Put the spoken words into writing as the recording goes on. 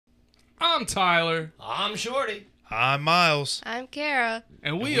I'm Tyler. I'm Shorty. I'm Miles. I'm Kara.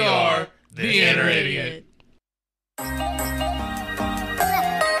 And we are The Inner Idiot.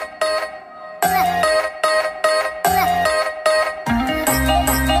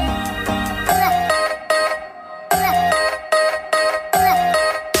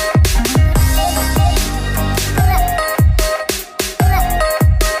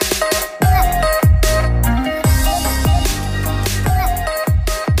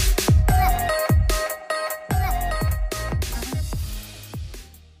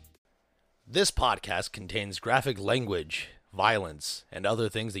 This podcast contains graphic language, violence, and other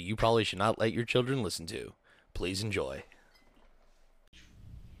things that you probably should not let your children listen to. Please enjoy.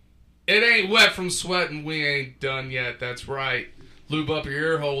 It ain't wet from sweating, we ain't done yet. That's right. Lube up your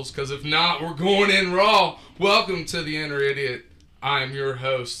ear holes, because if not, we're going in raw. Welcome to The Inner Idiot. I am your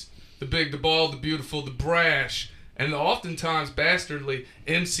host, the big, the bald, the beautiful, the brash, and the oftentimes bastardly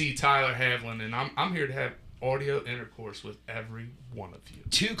MC Tyler Havlin. And I'm here to have audio intercourse with every one of you.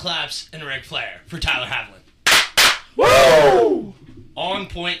 2 claps and Ric Flair for Tyler Havlin. Woo! On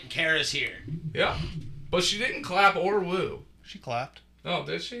point, Kara's here. Yeah, but she didn't clap or woo. She clapped. Oh,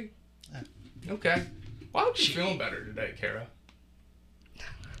 did she? Yeah. Okay. Why hope you're feeling better today, Kara.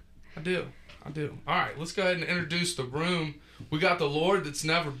 I do. All right, let's go ahead and introduce the room. We got the Lord that's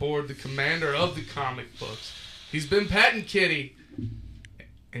never bored, the commander of the comic books. He's been petting Kitty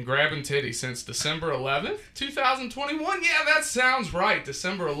and grabbing titty since December 11th, 2021. Yeah, that sounds right.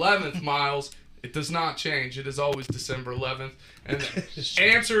 December 11th, Miles. It does not change. It is always December 11th. And the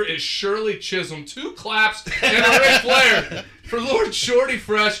answer is Shirley Chisholm. 2 claps and a Ric Flair for Lord Shorty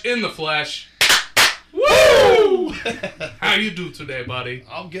Fresh in the flesh. Woo! How you do today, buddy?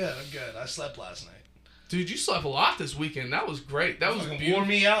 I'm good. I slept last night. Dude, you slept a lot this weekend. That was great. That was beautiful. Wore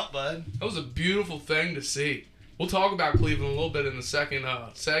me out, bud. That was a beautiful thing to see. We'll talk about Cleveland a little bit in the second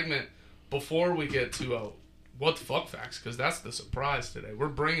segment before we get to what the fuck facts, because that's the surprise today. We're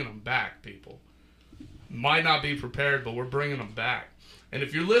bringing them back, people. Might not be prepared, but we're bringing them back. And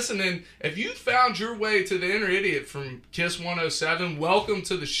if you're listening, if you found your way to the Inner Idiot from KISS 107, welcome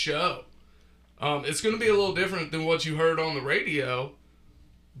to the show. It's going to be a little different than what you heard on the radio,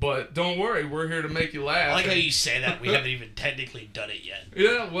 but don't worry, we're here to make you laugh. I like how you say that. We haven't even technically done it yet.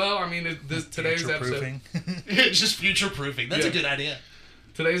 Yeah, well, I mean, today's episode... Just future-proofing. That's a good idea.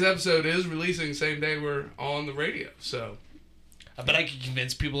 Today's episode is releasing the same day we're on the radio, so... I bet I could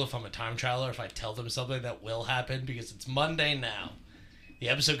convince people if I'm a time traveler, if I tell them something that will happen, because it's Monday now. The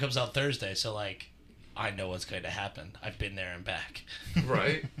episode comes out Thursday, so, I know what's going to happen. I've been there and back.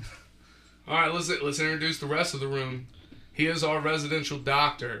 Right. All right, let's introduce the rest of the room. He is our residential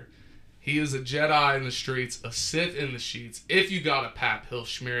doctor. He is a Jedi in the streets, a Sith in the sheets. If you got a pap, he'll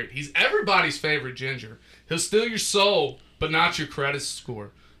smear it. He's everybody's favorite ginger. He'll steal your soul, but not your credit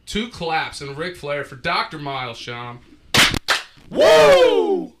score. 2 claps and Ric Flair for Dr. Miles Sham.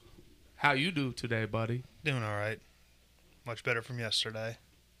 Woo! How you do today, buddy? Doing all right. Much better from yesterday.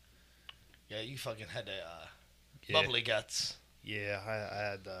 Yeah, you fucking had bubbly guts. Yeah, I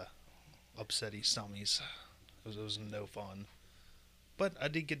had upsetty stomachs. It was no fun. But I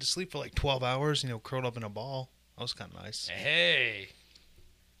did get to sleep for 12 hours, curled up in a ball. That was kind of nice. Hey.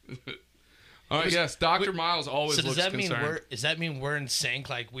 All right, yes, Dr. Miles always looks concerned. Does that mean we're in sync?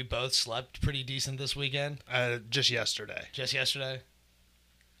 We both slept pretty decent this weekend? Just yesterday. Just yesterday?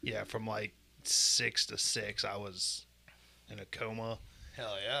 Yeah, from 6 to 6, I was in a coma.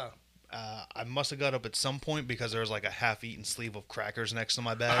 Hell yeah. I must have got up at some point because there was a half-eaten sleeve of crackers next to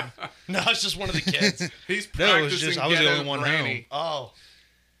my bed. No, it's just one of the kids. He's practicing. No, it was just I was the only one granny. home.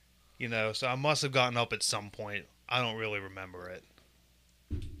 Oh. So I must have gotten up at some point. I don't really remember it.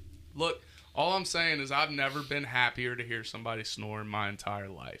 Look, all I'm saying is I've never been happier to hear somebody snore in my entire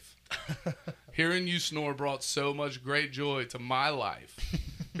life. Hearing you snore brought so much great joy to my life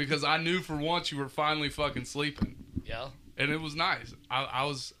because I knew for once you were finally fucking sleeping. Yeah. And it was nice.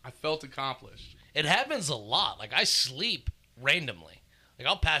 I felt accomplished. It happens a lot. I sleep randomly.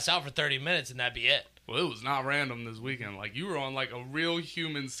 I'll pass out for 30 minutes and that'd be it. Well, it was not random this weekend. You were on a real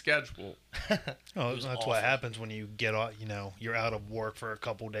human schedule. Oh, that's what happens when you get out. You're out of work for a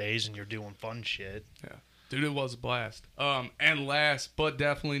couple days and you're doing fun shit. Yeah, dude, it was a blast. And last but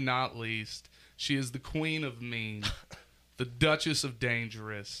definitely not least, she is the queen of mean, the Duchess of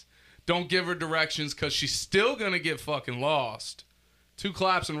Dangerous. Don't give her directions because she's still going to get fucking lost. 2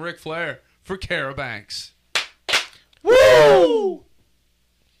 claps and Ric Flair for Kara Banks. Woo!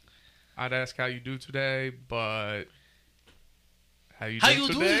 I'd ask how you do today, but how you do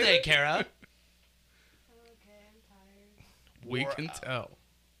today, Kara? Okay, I'm tired. We can tell.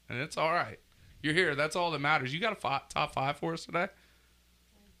 And it's all right. You're here. That's all that matters. You got a top 5 for us today?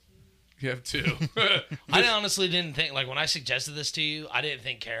 You have 2. I honestly didn't think, like, when I suggested this to you, I didn't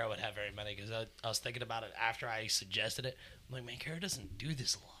think Kara would have very many because I was thinking about it after I suggested it. I'm like, man, Kara doesn't do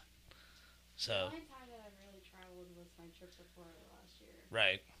this a lot. The So, only time that I've really traveled was my trip to Florida last year.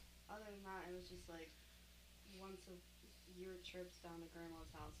 right. Other than that, it was just like once a year trips down to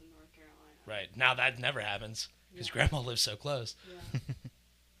Grandma's house in North Carolina. Right. Now that never happens because Yeah. Grandma lives so close. Yeah.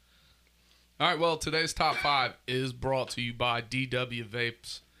 All right, well, today's top 5 is brought to you by DW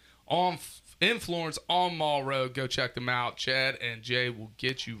Vapes in Florence on Mall Road. Go check them out. Chad and Jay will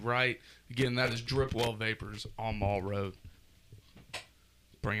get you right. Again, that is Dripwell Vapors on Mall Road.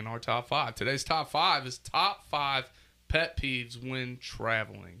 Bringing our top 5. Today's top 5 is top 5 pet peeves when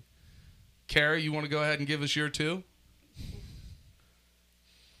traveling. Kara, you want to go ahead and give us your 2?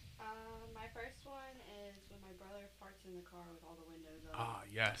 My first one is when my brother farts in the car with all the windows up. Ah,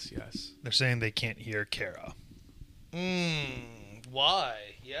 yes. They're saying they can't hear Kara. Why?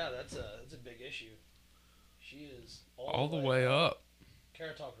 Yeah, that's a big issue. She is All the way up.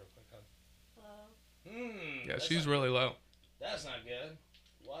 Kara, talk real quick, huh? Hello? Yeah, she's really low. That's not good.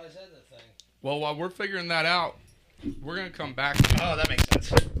 Why is that the thing? Well, while we're figuring that out, we're going to come back to you. Oh, that makes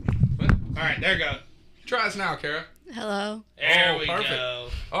sense. All right, there you go. Try us now, Kara. Hello? There Oh, we perfect. go.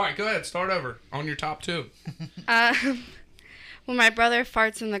 All right, go ahead. Start over on your top 2. When my brother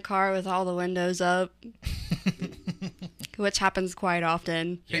farts in the car with all the windows up, which happens quite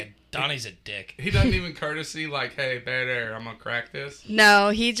often. Yeah, Donnie's a dick. He doesn't even courtesy like, hey, bad air, I'm going to crack this. No,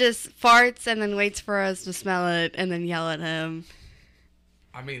 he just farts and then waits for us to smell it and then yell at him.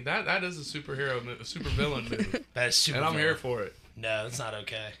 I mean, that is a superhero move, a supervillain move. That is super. And I'm here villain. for it. No, it's not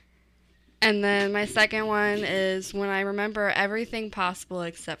okay. And then my second one is when I remember everything possible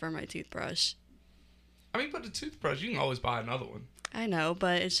except for my toothbrush. I mean, but the toothbrush, you can always buy another one. I know,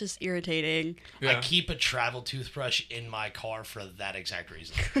 but it's just irritating. Yeah. I keep a travel toothbrush in my car for that exact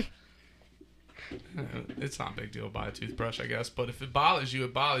reason. It's not a big deal to buy a toothbrush, I guess. But if it bothers you,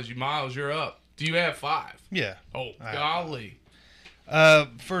 it bothers you. Miles, you're up. Do you have 5? Yeah. Oh, I have golly.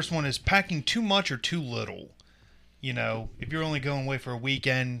 First one is packing too much or too little. You know, if you're only going away for a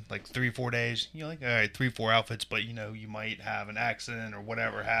weekend, like 3-4 days, you're like, all right, 3-4 outfits, but you know, you might have an accident or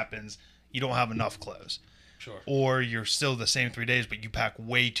whatever happens. You don't have enough clothes. Sure. Or you're still the same 3 days, but you pack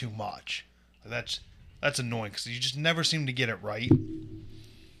way too much. That's annoying because you just never seem to get it right.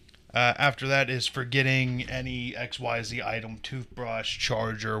 After that is forgetting any XYZ item, toothbrush,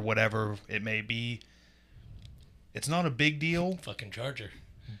 charger, whatever it may be. It's not a big deal, Fucking charger.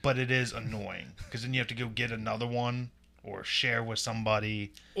 but it is annoying because then you have to go get another one or share with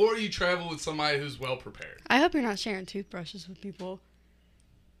somebody. Or you travel with somebody who's well prepared. I hope you're not sharing toothbrushes with people.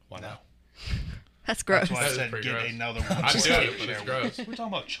 Why not? That's gross. That's why I That is said pretty get gross. another one. I do Share it, but it's with. gross. We're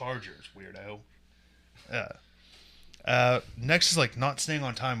talking about chargers, weirdo. Next is like not staying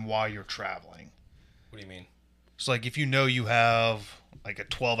on time while you're traveling. What do you mean? So like if you know you have like a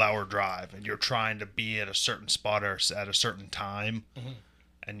 12-hour drive and you're trying to be at a certain spot or at a certain time,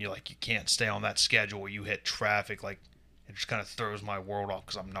 and you're like you can't stay on that schedule, you hit traffic, like it just kind of throws my world off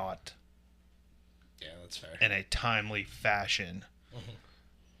because I'm not Yeah, that's fair. in a timely fashion.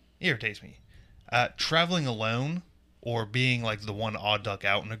 Irritates me. Traveling alone or being like the one odd duck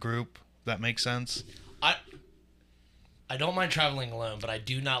out in a group. That makes sense. I don't mind traveling alone, but I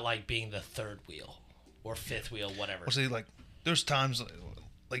do not like being the third wheel or fifth wheel, whatever. Well, see, like there's times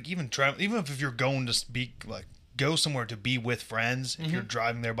like even if you're going to be like go somewhere to be with friends, if you're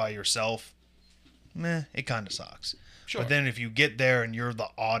driving there by yourself, it kind of sucks. Sure. But then if you get there and you're the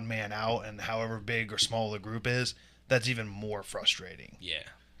odd man out, and however big or small the group is, that's even more frustrating. Yeah.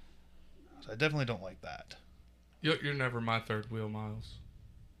 So I definitely don't like that. You're never my third wheel, Miles.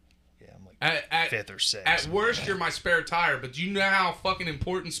 Yeah, I'm like At fifth or sixth. At worst, you're my spare tire. But do you know how fucking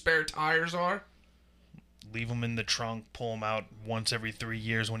important spare tires are? Leave them in the trunk, pull them out once every 3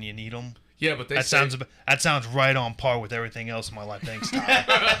 years when you need them. Yeah, but That sounds right on par with everything else in my life. Thanks,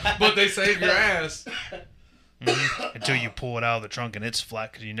 Ty. but they save your ass. Until you pull it out of the trunk and it's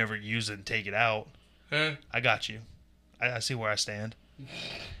flat because you never use it and take it out. Huh? I got you. I see where I stand.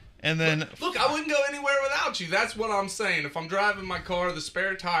 And then Look, I wouldn't go anywhere without you. That's what I'm saying. If I'm driving my car, the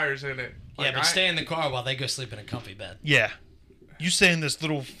spare tire's in it. Yeah, but stay in the car while they go sleep in a comfy bed. yeah, you stay in this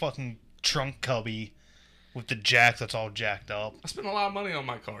little fucking trunk cubby with the jack that's all jacked up. I spend a lot of money on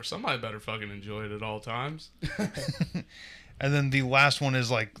my car. Somebody better fucking enjoy it at all times. And then the last one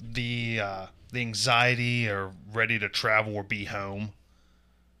is like the anxiety or ready to travel or be home.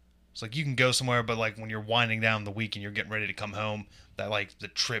 It's like you can go somewhere, but like when you're winding down the week and you're getting ready to come home, that like the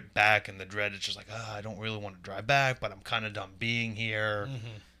trip back and the dread, it's just like, I don't really want to drive back, but I'm kind of done being here.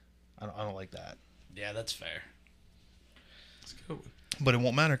 I don't like that. Yeah, that's fair. That's a good one. But it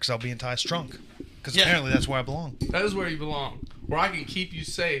won't matter because I'll be in Ty's trunk. Because Yeah. apparently that's where I belong. That is where you belong. Where I can keep you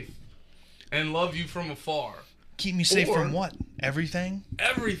safe and love you from afar. Keep me safe Or- from what? Everything?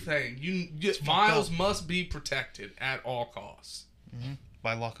 Everything. fucked Miles up. must be protected at all costs.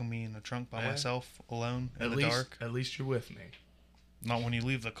 By locking me in the trunk by Yeah. myself, alone, in At the least, dark. at least you're with me. Not when you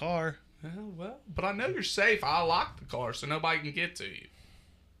leave the car. Well, but I know you're safe. I locked the car so nobody can get to you.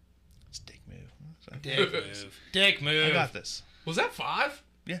 It's a dick move. So- Dick move. Dick move. I got this. Was that 5?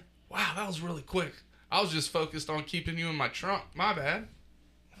 Yeah. Wow, that was really quick. I was just focused on keeping you in my trunk. My bad.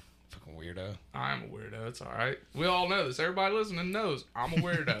 Fucking weirdo. I am a weirdo. It's all right. We all know this. Everybody listening knows I'm a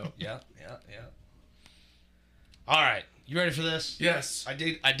weirdo. Yeah. All right. You ready for this? Yes. I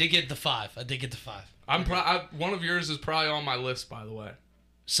did get the 5. I did get the 5. One of yours is probably on my list, by the way.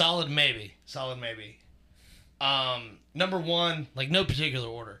 Solid maybe. Number 1, like no particular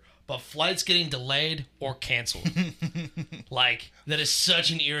order, but flights getting delayed or canceled. Like, that is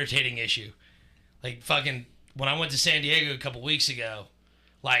such an irritating issue. Like, fucking, when I went to San Diego a couple weeks ago,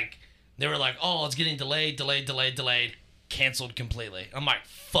 like, they were like, oh, it's getting delayed, canceled completely. I'm like,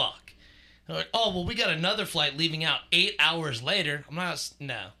 fuck. They're like, oh, well, we got another flight leaving out 8 hours later. I'm not,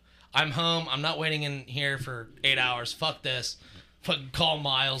 no. I'm home. I'm not waiting in here for 8 hours. Fuck this. Fucking call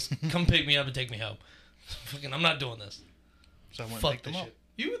Miles. Come pick me up and take me home. Fucking, I'm not doing this. So I went and Fuck picked this them up. shit.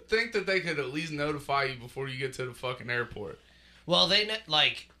 You would think that they could at least notify you before you get to the fucking airport. Well,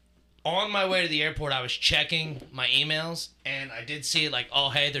 like, on my way to the airport, I was checking my emails, and I did see, like, oh,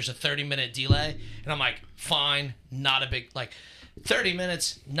 hey, there's a 30-minute delay. And I'm like, fine, not a big, like, 30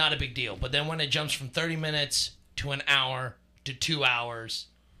 minutes, not a big deal. But then when it jumps from 30 minutes to an hour to 2 hours,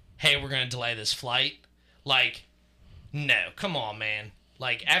 hey, we're going to delay this flight. Like, no, come on, man.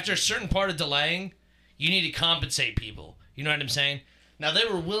 Like, after a certain part of delaying, you need to compensate people. You know what I'm saying? Now, they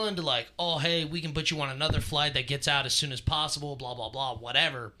were willing to, like, oh, hey, we can put you on another flight that gets out as soon as possible, blah, blah, blah,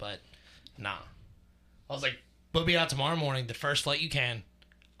 whatever. But, nah. I was like, book me out tomorrow morning, the first flight you can.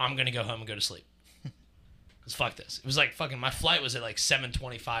 I'm going to go home and go to sleep. Because fuck this. It was like fucking, my flight was at like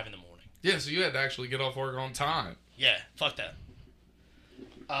 7:25 in the morning. Yeah, so you had to actually get off work on time. Yeah, fuck that.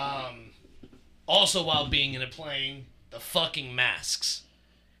 Also, while being in a plane, the fucking masks.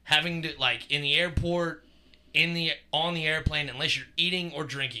 Having to, like, in the airport, on the airplane, unless you're eating or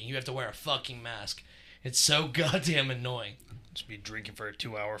drinking, you have to wear a fucking mask. It's so goddamn annoying. Just be drinking for a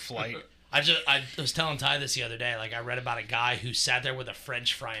 2-hour flight. I was telling Ty this the other day. Like, I read about a guy who sat there with a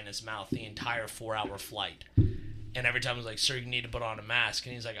French fry in his mouth the entire 4-hour flight. And every time I was like, sir, you need to put on a mask.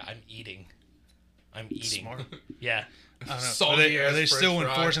 And he's like, I'm eating. Smart. Yeah. I don't know. Are Salty they ass still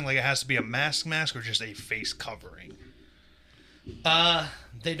French fry. enforcing like it has to be a mask or just a face covering?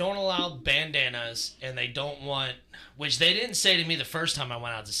 They don't allow bandanas, and they don't want, which they didn't say to me the first time I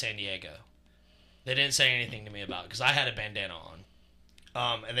went out to San Diego. They didn't say anything to me about it, because I had a bandana on.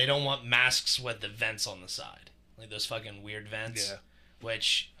 And they don't want masks with the vents on the side. Like those fucking weird vents. Yeah.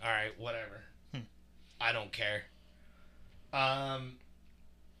 Which, alright, whatever. I don't care.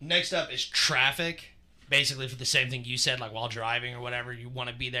 Next up is traffic. Basically for the same thing you said, like while driving or whatever, you want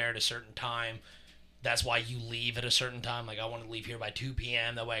to be there at a certain time. That's why you leave at a certain time. Like, I want to leave here by 2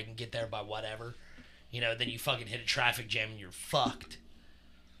 p.m. That way I can get there by whatever. You know, then you fucking hit a traffic jam and you're fucked.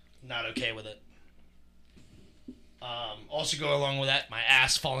 Not okay with it. Also go along with that, my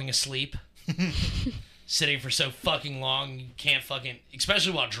ass falling asleep. Sitting for so fucking long, you can't fucking,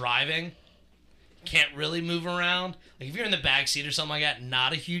 especially while driving, can't really move around. Like, if you're in the back seat or something like that,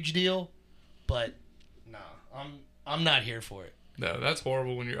 not a huge deal. But, no, I'm not here for it. No, that's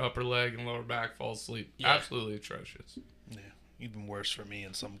horrible when your upper leg and lower back fall asleep. Yeah. Absolutely atrocious. Yeah. Even worse for me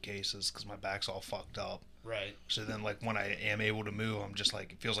in some cases because my back's all fucked up. Right. So then, like, when I am able to move, I'm just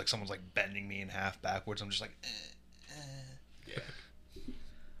like, it feels like someone's like bending me in half backwards. I'm just like,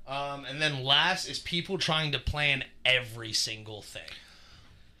 And then last is people trying to plan every single thing.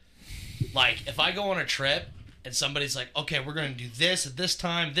 Like, if I go on a trip and somebody's like, okay, we're going to do this at this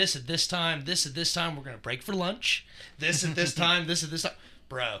time, this at this time, this at this time, we're going to break for lunch, this at this time, this at this time.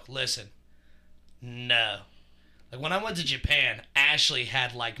 Bro, listen. No. Like, when I went to Japan, Ashley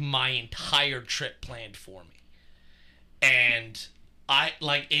had, like, my entire trip planned for me. And I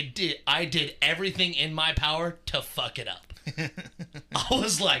did everything in my power to fuck it up. I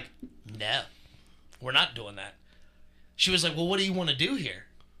was like, no, we're not doing that. She was like, well, what do you want to do here?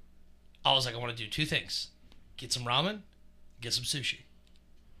 I was like, I want to do 2 things. Get some ramen, get some sushi.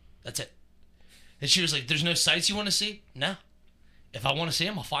 That's it. And she was like, there's no sights you want to see? No. If I want to see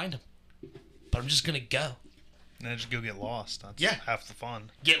them, I'll find them. But I'm just going to go. and then just go get lost. That's Yeah. half the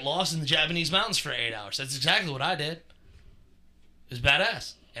fun. Get lost in the Japanese mountains for 8 hours. That's exactly what I did. It was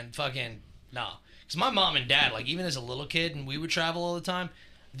badass. And fucking, nah. Because my mom and dad, like, even as a little kid and we would travel all the time,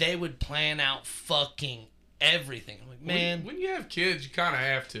 they would plan out fucking everything. I'm like, man. When you have kids, you kind of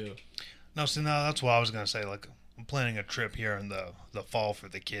have to. No, see, no, that's what I was gonna say. Like, I'm planning a trip here in the fall for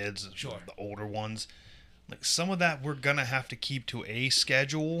the kids, Sure. the older ones. Like, some of that we're gonna have to keep to a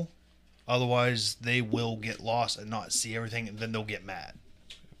schedule, otherwise they will get lost and not see everything, and then they'll get mad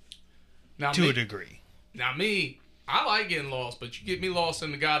Now, to a degree. Now, I like getting lost, but you get me lost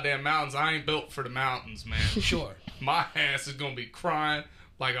in the goddamn mountains, I ain't built for the mountains, man. Sure. My ass is gonna be crying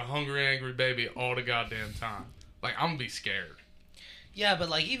like a hungry, angry baby all the goddamn time. Like, I'm gonna be scared. Yeah, but,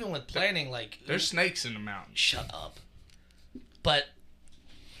 like, even with planning, like... There's snakes in the mountains. Shut up. But,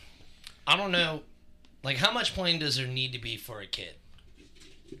 I don't know, like, how much planning does there need to be for a kid?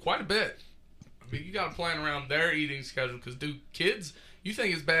 Quite a bit. I mean, you gotta plan around their eating schedule, because, dude, kids, you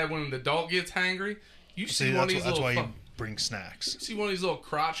think it's bad when the adult gets hangry? You see one of these that's little... why you bring snacks. See one of these little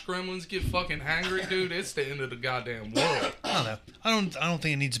crotch gremlins get fucking hangry, dude? It's the end of the goddamn world. I don't know. I don't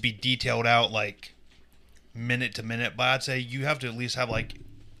think it needs to be detailed out like minute to minute, but I'd say you have to at least have like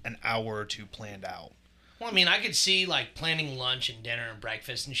an hour or two planned out. Well, I mean, I could see, like, planning lunch and dinner and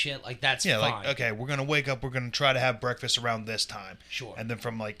breakfast and shit. Like, that's Yeah, fine. like, okay, we're going to wake up, we're going to try to have breakfast around this time. Sure. And then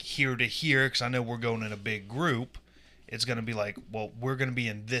from, like, here to here, because I know we're going in a big group, it's going to be like, well, we're going to be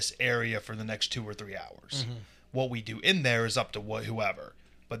in this area for the next 2 or 3 hours. Mm-hmm. What we do in there is up to whoever.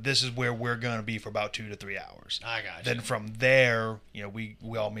 But this is where we're going to be for about 2 to 3 hours. I got you. Then from there, you know, we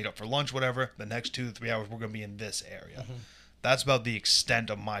all meet up for lunch, whatever. The next 2 to 3 hours, we're going to be in this area. Mm-hmm. That's about the extent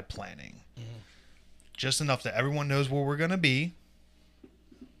of my planning. Just enough that everyone knows where we're going to be,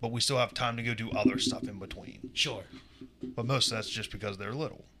 but we still have time to go do other stuff in between. Sure. But most of that's just because they're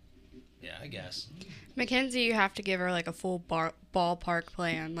little. Yeah, I guess. Mackenzie, you have to give her like a full ballpark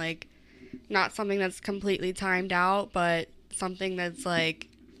plan, like not something that's completely timed out, but something that's like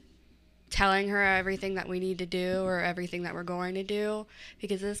telling her everything that we need to do or everything that we're going to do,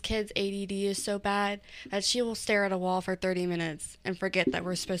 because this kid's ADD is so bad that she will stare at a wall for 30 minutes and forget that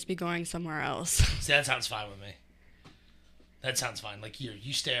we're supposed to be going somewhere else. See, that sounds fine with me. That sounds fine. Like,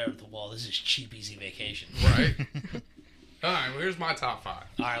 you stare at the wall. This is cheap, easy vacation. Right? Alright, well, here's my top 5.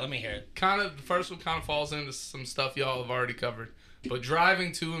 All right, let me hear it. The first one kind of falls into some stuff y'all have already covered. But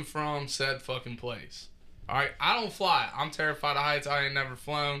driving to and from said fucking place. Alright, I don't fly. I'm terrified of heights. I ain't never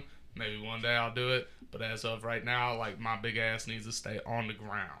flown. Maybe one day I'll do it. But as of right now, like, my big ass needs to stay on the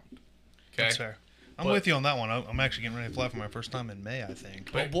ground. Okay? That's fair. I'm with you on that one. I'm actually getting ready to fly for my first time in May, I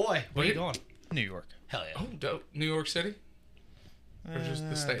think. Oh, boy. Where are you going? New York. Hell yeah. Oh, dope. New York City? Or just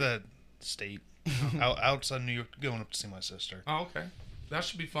the state? The state. Outside New York, going up to see my sister. Oh, okay. That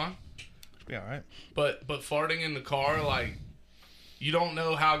should be fun. Should be all right. But farting in the car, like, you don't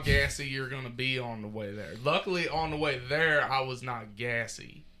know how gassy you're going to be on the way there. Luckily, on the way there, I was not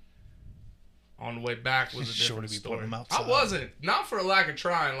gassy. On the way back was a Shorty different be story. putting 'em outside. I wasn't. Not for a lack of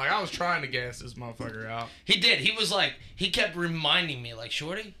trying. Like, I was trying to gas this motherfucker out. He did. He was like, he kept reminding me, like,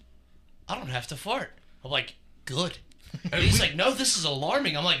 Shorty, I don't have to fart. I'm like, good. And he's like, no, this is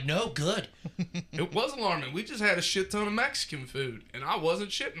alarming. I'm like, no, good. It was alarming. We just had a shit ton of Mexican food, and I wasn't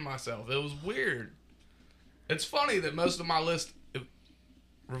shitting myself. It was weird. It's funny that most of my list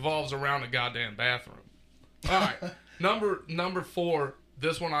revolves around a goddamn bathroom. All right, number 4.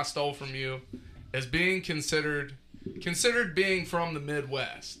 This one I stole from you, as being considered being from the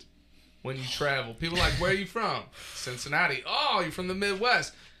Midwest when you travel. People are like, where are you from? Cincinnati. Oh, you're from the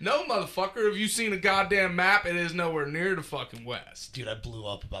Midwest. No, motherfucker. Have you seen a goddamn map? It is nowhere near the fucking West. Dude, I blew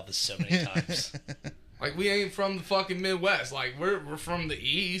up about this so many times. Like, we ain't from the fucking Midwest. Like, we're from the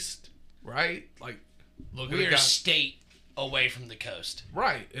East, right? Like, look at We're the a guy. state away from the coast.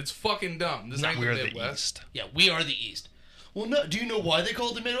 Right. It's fucking dumb. This ain't We're the the Midwest. East. Yeah, we are the East. Well, no. Do you know why they call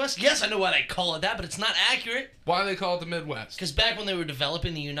it the Midwest? Yes, I know why they call it that, but it's not accurate. Why do they call it the Midwest? Because back when they were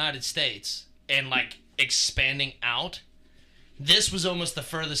developing the United States and, like, expanding out, this was almost the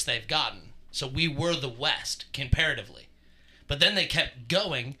furthest they've gotten. So we were the West, comparatively. But then they kept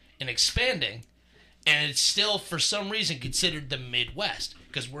going and expanding, and it's still, for some reason, considered the Midwest.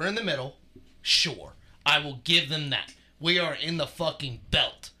 Because we're in the middle. Sure. I will give them that. We are in the fucking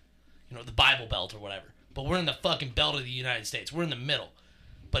belt. You know, the Bible Belt or whatever. But we're in the fucking belt of the United States. We're in the middle.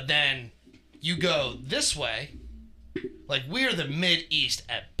 But then you go this way, like, we're the Mid-East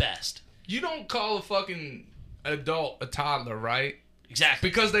at best. You don't call a fucking adult a toddler, right? Exactly.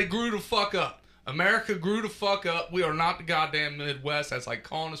 Because they grew the fuck up. America grew the fuck up. We are not the goddamn Midwest. That's like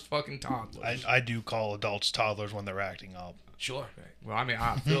calling us fucking toddlers. I do call adults toddlers when they're acting up. Sure. Well, I mean,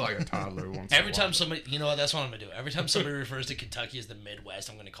 I feel like a toddler once Every in a time while. somebody, you know what, that's what I'm going to do. Every time somebody refers to Kentucky as the Midwest,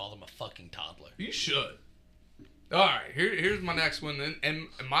 I'm going to call them a fucking toddler. You should. All right, here's my next one, and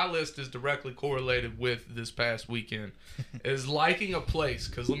my list is directly correlated with this past weekend, is liking a place.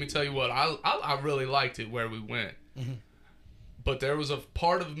 Because let me tell you what, I really liked it where we went. Mm-hmm. But there was a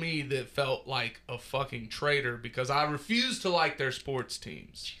part of me that felt like a fucking traitor because I refuse to like their sports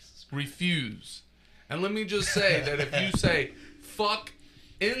teams. Refuse. And let me just say that if you say, fuck,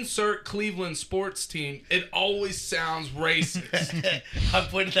 insert Cleveland sports team, it always sounds racist. I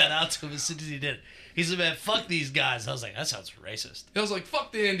pointed that out to him as soon as he did it. He said, man, fuck these guys. I was like, that sounds racist. I was like,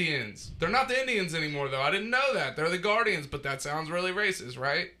 fuck the Indians. They're not the Indians anymore, though. I didn't know that. They're the Guardians, but that sounds really racist,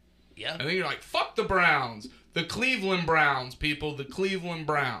 right? Yeah. And then you're like, fuck the Browns. The Cleveland Browns, people. The Cleveland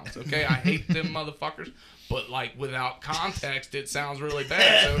Browns. Okay, I hate them motherfuckers. But, like, without context, it sounds really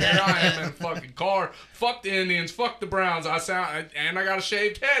bad. So here I am in a fucking car. Fuck the Indians. Fuck the Browns. And I got a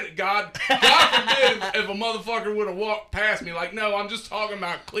shaved head. God forbid if a motherfucker would have walked past me. Like, no, I'm just talking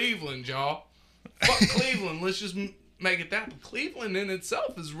about Cleveland, y'all. Fuck Cleveland. Let's just make it that. But Cleveland in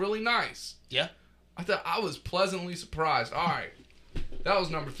itself is really nice. Yeah. I was pleasantly surprised. All right. That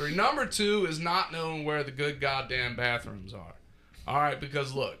was number 3. Number 2 is not knowing where the good goddamn bathrooms are. All right,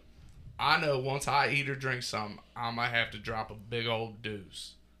 because look, I know once I eat or drink something, I might have to drop a big old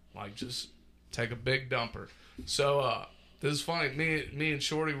deuce. Like, just take a big dumper. So, this is funny. Me and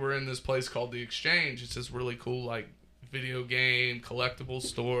Shorty were in this place called The Exchange. It's this really cool, like, video game, collectible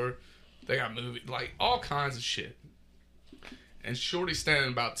store. They got movies, like, all kinds of shit. And Shorty's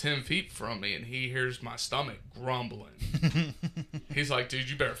standing about 10 feet from me, and he hears my stomach grumbling. He's like,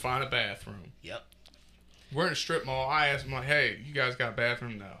 dude, you better find a bathroom. Yep. We're in a strip mall. I asked him, like, hey, you guys got a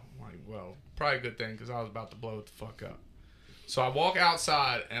bathroom? No. I'm like, well, probably a good thing, because I was about to blow it the fuck up. So I walk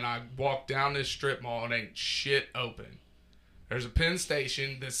outside, and I walk down this strip mall, and ain't shit open. There's a Penn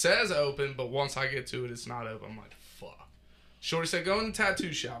Station that says open, but once I get to it, it's not open. I'm like, fuck. Shorty said, go in the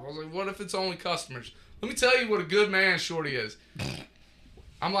tattoo shop. I was like, what if it's only customers? Let me tell you what a good man Shorty is.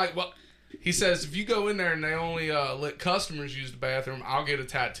 I'm like, well, he says, if you go in there and they only let customers use the bathroom, I'll get a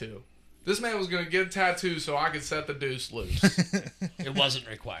tattoo. This man was going to get a tattoo so I could set the deuce loose. It wasn't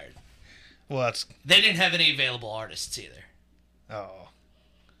required. Well, that's... They didn't have any available artists either. Oh.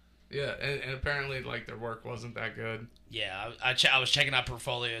 Yeah, and apparently, like, their work wasn't that good. Yeah, I was checking out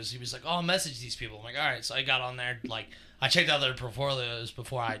portfolios. He was like, oh, I'll message these people. I'm like, all right. So I got on there. Like, I checked out their portfolios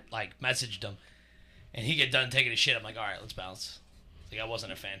before I, like, messaged them. And he get done taking a shit. I'm like, all right, let's bounce. Like, I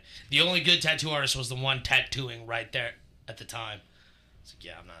wasn't a fan. The only good tattoo artist was the one tattooing right there at the time. It's like,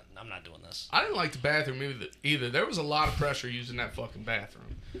 yeah, I'm not doing this. I didn't like the bathroom either. There was a lot of pressure using that fucking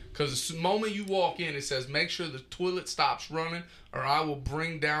bathroom. Because the moment you walk in, it says, make sure the toilet stops running or I will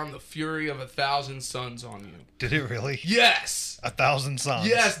bring down the fury of 1,000 suns on you. Did it really? Yes! 1,000 suns.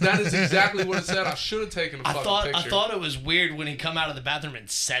 Yes, that is exactly what it said. I should have taken a fucking picture. I thought it was weird when he come out of the bathroom and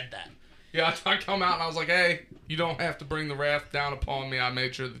said that. Yeah, I come out and I was like, hey, you don't have to bring the wrath down upon me. I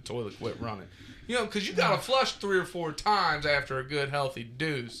made sure the toilet quit running. You know, because you got to flush 3 or 4 times after a good, healthy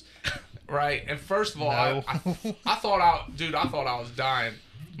deuce, right? And first of all, No. I thought I was dying.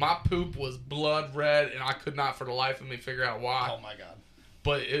 My poop was blood red, and I could not for the life of me figure out why. Oh, my God.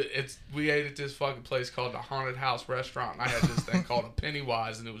 But we ate at this fucking place called the Haunted House Restaurant, and I had this thing called a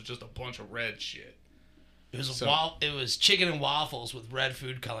Pennywise, and it was just a bunch of red shit. It was it was chicken and waffles with red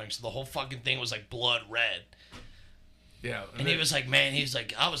food coloring, so the whole fucking thing was like blood red. Yeah. And he was like, man, he was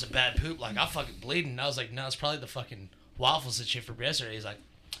like, I was a bad poop, like I'm fucking bleeding. And I was like, no, it's probably the fucking waffles that shit from yesterday. He's like,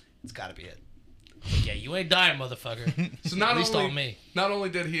 it's gotta be it. Like, yeah, you ain't dying, motherfucker. So at least on me. Not only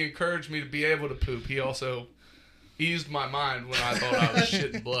did he encourage me to be able to poop, he also eased my mind when I thought I was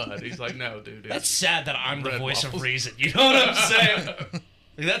shitting blood. He's like, no, dude. That's sad that I'm the red voice waffles. of reason. You know what I'm saying? Like,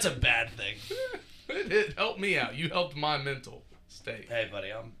 that's a bad thing. It helped me out. You helped my mental state. Hey,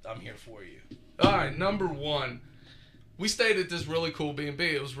 buddy, I'm here for you. All right, number 1. We stayed at this really cool B&B.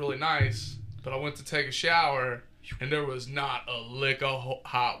 It was really nice, but I went to take a shower, and there was not a lick of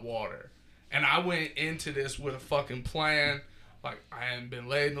hot water. And I went into this with a fucking plan. Like, I hadn't been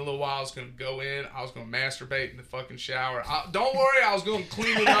laid in a little while. I was going to go in. I was going to masturbate in the fucking shower. Don't worry, I was going to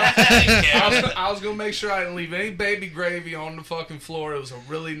clean it up. I was going to make sure I didn't leave any baby gravy on the fucking floor. It was a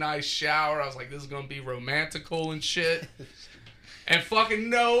really nice shower. I was like, this is going to be romantical and shit. And fucking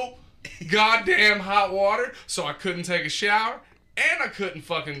no goddamn hot water. So I couldn't take a shower. And I couldn't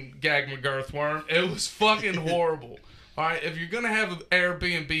fucking gag my girth worm. It was fucking horrible. All right, if you're going to have an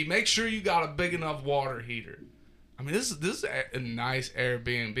Airbnb, make sure you got a big enough water heater. I mean, this is a nice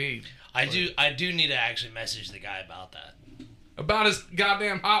Airbnb. I do need to actually message the guy about that. About his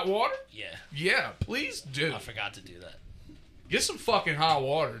goddamn hot water? Yeah. Yeah, please do. I forgot to do that. Get some fucking hot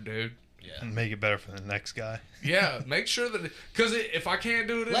water, dude. Yeah. And make it better for the next guy. Yeah, make sure that... Because if I can't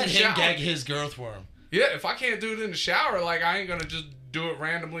do it in Let the him shower... gag his girth worm. Yeah, if I can't do it in the shower, like, I ain't gonna just do it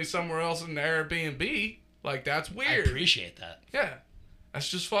randomly somewhere else in the Airbnb. Like, that's I weird. appreciate that. Yeah, that's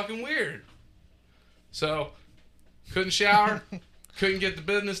just fucking weird. So, couldn't shower, couldn't get the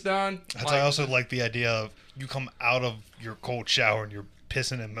business done. I also like the idea of you come out of your cold shower and you're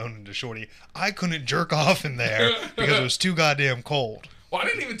pissing and moaning to Shorty. I couldn't jerk off in there because it was too goddamn cold. Well, I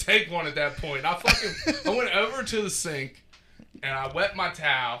didn't even take one at that point. I went over to the sink and I wet my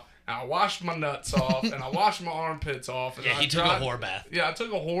towel and I washed my nuts off and I washed my armpits off. And Yeah, he took a whore bath. Yeah, I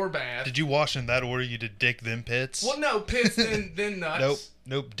took a whore bath. Did you wash in that order? You did dick, then pits? Well, no, pits, then nuts.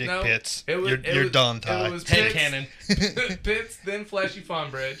 Nope, dick No, pits. it was- You're done, it Ty. was Head pits, cannon. pits, then fleshy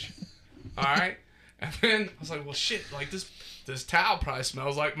fun bridge. All right, and then I was like, well, shit, like this towel probably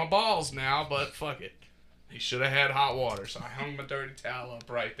smells like my balls now, but fuck it. He should have had hot water, so I hung my dirty towel up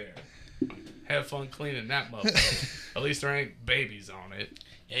right there. Have fun cleaning that motherfucker. At least there ain't babies on it.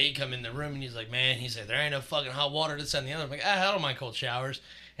 Yeah, he come in the room and he's like, man, he said, there ain't no fucking hot water, this and the other. I'm like, I don't mind cold showers.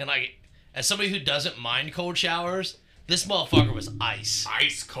 And like, as somebody who doesn't mind cold showers, this motherfucker was ice.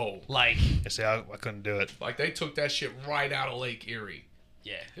 Ice cold. Like, See, I couldn't do it. Like they took that shit right out of Lake Erie.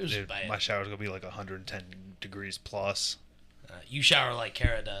 yeah, it was Dude, bad. my shower's gonna be like 110 degrees plus. You shower like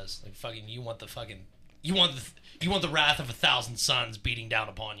Kara does. Like fucking, you want the wrath of 1,000 suns beating down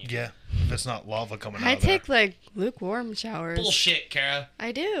upon you. Yeah, if it's not lava coming I out of there. take like lukewarm showers. Bullshit, Kara.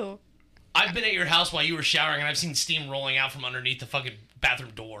 I do. I've been at your house while you were showering and I've seen steam rolling out from underneath the fucking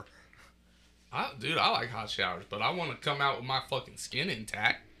bathroom door. Dude, I like hot showers, but I want to come out with my fucking skin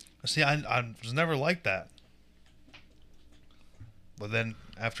intact. See, I was never like that. But then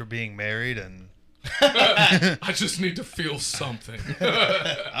after being married and I just need to feel something.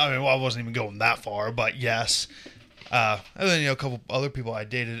 I mean, well, I wasn't even going that far, but yes. And then a couple other people I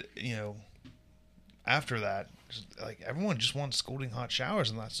dated, after that, just, like everyone just wanted scalding hot showers,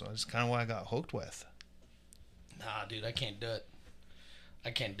 and that's kind of what I got hooked with. Nah, dude, I can't do it. I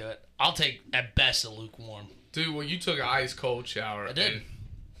can't do it. I'll take at best a lukewarm. Dude, well, you took an ice cold shower. I did. and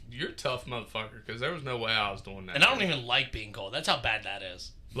You're a tough motherfucker, because there was no way I was doing that. And I don't even like being cold. That's how bad that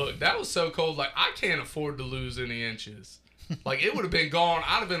is. Look, that was so cold. Like, I can't afford to lose any inches. Like, it would have been gone.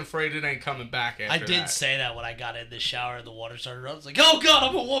 I'd have been afraid it ain't coming back after I did that. say that when I got in the shower and the water started running. I was like, oh, God,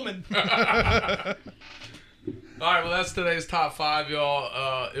 I'm a woman. All right, well, that's today's top 5,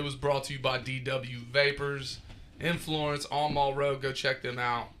 y'all. It was brought to you by DW Vapors in Florence on Mall Road. Go check them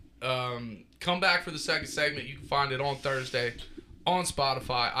out. Come back for the second segment. You can find it on Thursday on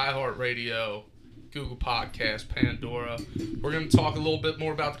Spotify, iHeartRadio, Google Podcasts, Pandora. We're going to talk a little bit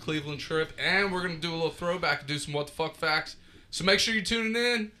more about the Cleveland trip, and we're going to do a little throwback and do some What the Fuck facts. So make sure you're tuning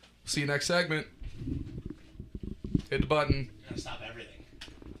in. See you next segment. Hit the button. Gotta stop everything.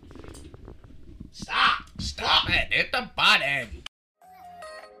 Stop! Stop it. Hit the button.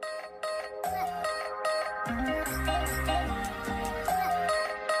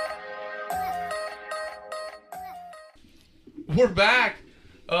 We're back.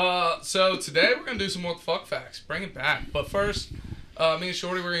 So today we're going to do some What the Fuck facts. Bring it back. But first, me and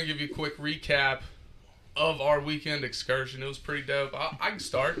Shorty, we're going to give you a quick recap of our weekend excursion. It was pretty dope. I can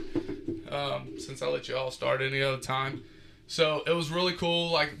start since I let you all start any other time. So it was really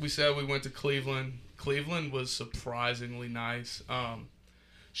cool. Like we said, we went to Cleveland. Cleveland was surprisingly nice.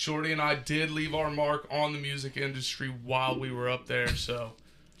 Shorty and I did leave our mark on the music industry while we were up there. So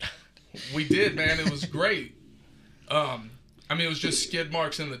we did, man. It was great. I mean, it was just skid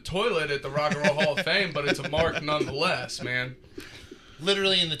marks in the toilet at the Rock and Roll Hall of Fame, but it's a mark nonetheless, man.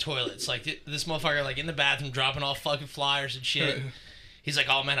 Literally in the toilets. Like, this motherfucker, like, in the bathroom dropping off fucking flyers and shit. He's like,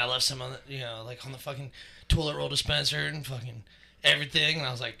 oh, man, I left some on the, like, on the fucking toilet roll dispenser and fucking everything. And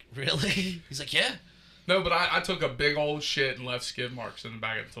I was like, really? He's like, yeah. No, but I took a big old shit and left skid marks in the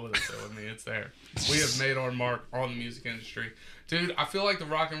back of the toilet, so I mean, it's there. We have made our mark on the music industry. Dude, I feel like the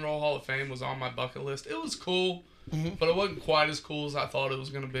Rock and Roll Hall of Fame was on my bucket list. It was cool, but it wasn't quite as cool as I thought it was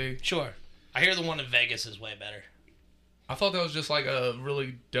going to be. Sure. I hear the one in Vegas is way better. I thought that was just like a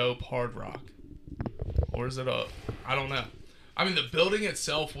really dope hard rock. Or is it I don't know. I mean, the building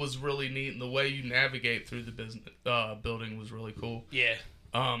itself was really neat, and the way you navigate through the building was really cool. Yeah.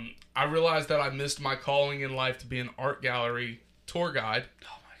 I realized that I missed my calling in life to be an art gallery tour guide.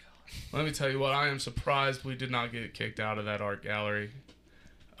 Oh, my God. Let me tell you what, I am surprised we did not get kicked out of that art gallery.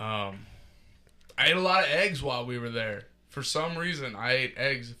 I ate a lot of eggs while we were there. For some reason, I ate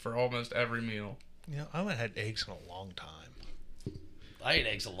eggs for almost every meal. I haven't had eggs in a long time. I eat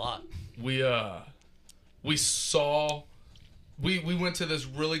eggs a lot. We went to this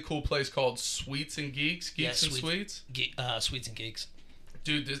really cool place called Sweets and Geeks. Geeks and Sweets? Sweets and Geeks.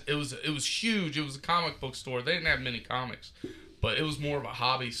 Dude, it was huge. It was a comic book store. They didn't have many comics, but it was more of a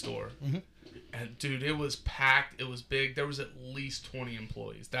hobby store. And dude, it was packed. It was big. There was at least 20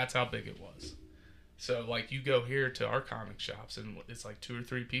 employees. That's how big it was. So like, you go here to our comic shops and it's like 2 or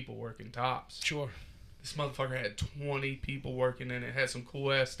 3 people working tops. Sure. This motherfucker had 20 people working in it. It had some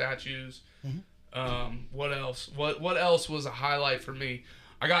cool ass statues. What else? What else was a highlight for me?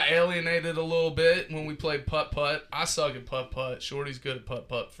 I got alienated a little bit when we played putt-putt. I suck at putt-putt. Shorty's good at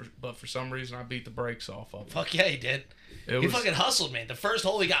putt-putt, but for some reason I beat the brakes off of him. Fuck yeah, he did. He fucking hustled me. The first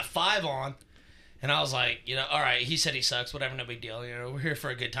hole he got 5 on. And I was like, you know, all right, he said he sucks, whatever, no big deal. You know, we're here for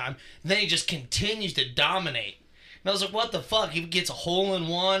a good time. And then he just continues to dominate. And I was like, what the fuck? He gets a hole in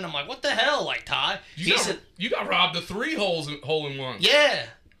one. I'm like, what the hell? Like, Ty? You got robbed of 3 hole in one. Yeah.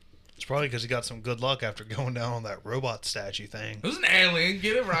 It's probably because he got some good luck after going down on that robot statue thing. It was an alien.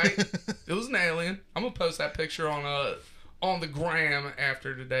 Get it right. It was an alien. I'm going to post that picture on the gram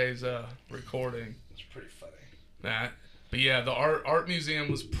after today's recording. It's pretty funny. That. But yeah, the art museum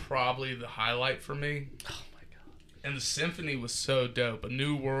was probably the highlight for me. Oh my god! And the symphony was so dope. A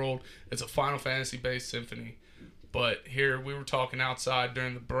New World. It's a Final Fantasy based symphony. But here we were talking outside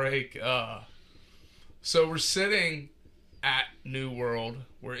during the break. So we're sitting at New World.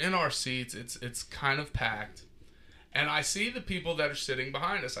 We're in our seats. It's kind of packed, and I see the people that are sitting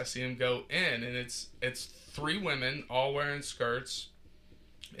behind us. I see them go in, and it's 3 women all wearing skirts,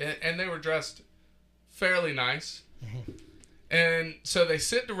 and they were dressed fairly nice. And so they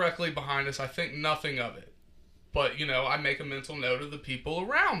sit directly behind us. I think nothing of it. But, you know, I make a mental note of the people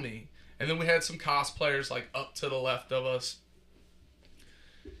around me. And then we had some cosplayers, like, up to the left of us.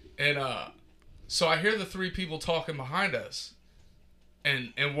 And so I hear the 3 people talking behind us.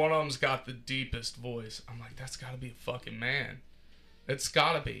 And one of them's got the deepest voice. I'm like, that's got to be a fucking man. It's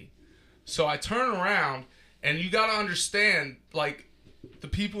got to be. So I turn around, and you got to understand, like, the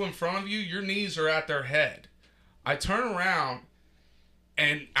people in front of you, your knees are at their head. I turn around,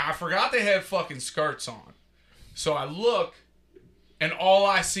 and I forgot they had fucking skirts on. So I look, and all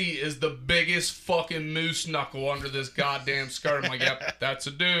I see is the biggest fucking moose knuckle under this goddamn skirt. I'm like, yep, that's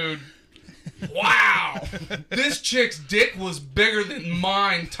a dude. Wow! This chick's dick was bigger than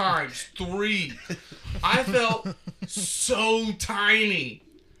mine times 3. I felt so tiny.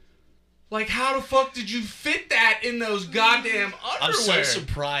 Like, how the fuck did you fit that in those goddamn underwear? I'm so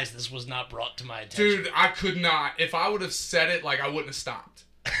surprised this was not brought to my attention. Dude, I could not. If I would have said it, like, I wouldn't have stopped.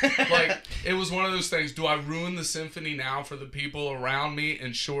 Like, it was one of those things. Do I ruin the symphony now for the people around me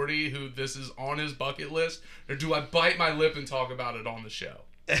and Shorty, who this is on his bucket list? Or do I bite my lip and talk about it on the show?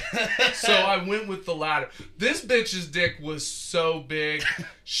 So I went with the latter. This bitch's dick was so big,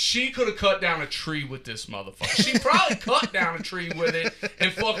 she could have cut down a tree with this motherfucker. She probably cut down a tree with it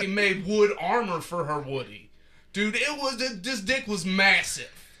and fucking made wood armor for her Woody. Dude, this dick was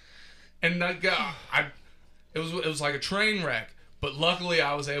massive. And it was like a train wreck. But luckily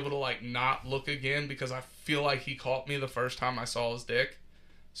I was able to like not look again because I feel like he caught me the first time I saw his dick.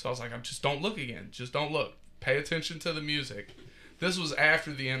 So I was like, just don't look again. Just don't look. Pay attention to the music. This was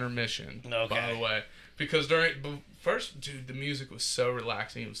after the intermission, by the way. Because first, dude, the music was so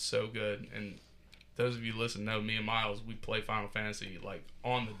relaxing. It was so good. And those of you listen know me and Miles, we play Final Fantasy like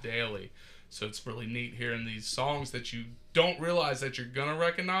on the daily. So it's really neat hearing these songs that you don't realize that you're going to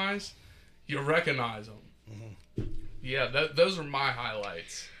recognize. You recognize them. Mm-hmm. Yeah, those are my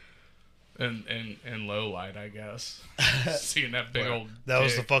highlights. And low light, I guess. Seeing that big old That dick.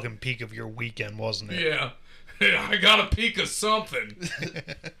 was the fucking peak of your weekend, wasn't it? Yeah. I got a peek of something.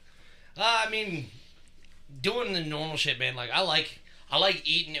 I mean, doing the normal shit, man. Like I like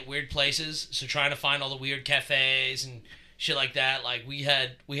eating at weird places. So trying to find all the weird cafes and shit like that. Like we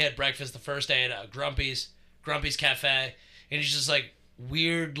had breakfast the first day at Grumpy's Cafe, and it's just like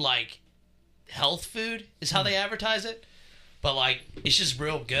weird like health food is how they advertise it. But like it's just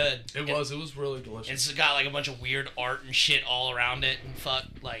real good. It was really delicious. It's got like a bunch of weird art and shit all around it, and fuck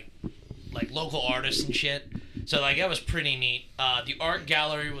like local artists and shit. So like that was pretty neat. The art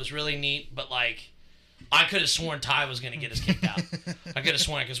gallery was really neat, but like I could have sworn Ty was gonna get us kicked out. I could have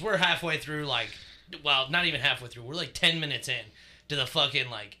sworn because we're halfway through, like, well, not even halfway through. We're like 10 minutes in to the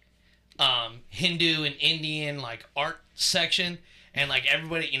fucking like Hindu and Indian like art section, and like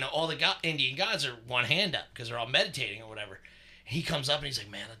everybody, you know, all the Indian gods are one hand up because they're all meditating or whatever. And he comes up and he's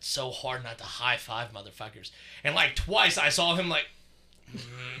like, "Man, it's so hard not to high five motherfuckers." And like twice I saw him like.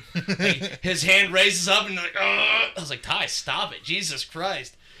 Like, his hand raises up and like, I was like, Ty, stop it, Jesus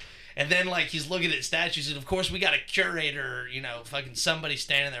Christ. And then like he's looking at statues, and of course we got a curator, you know, fucking somebody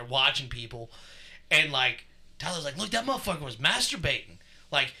standing there watching people, and like Tyler's like, look, that motherfucker was masturbating.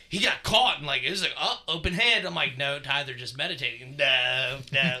 Like he got caught, and like it was like, oh, open hand. I'm like, no, Ty, they're just meditating. No.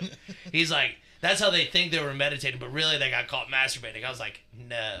 He's like, that's how they think they were meditating, but really they got caught masturbating. I was like,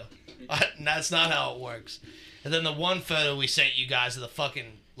 no. That's not how it works. And then the one photo we sent you guys of the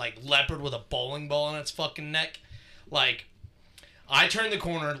fucking, like, leopard with a bowling ball on its fucking neck. Like, I turn the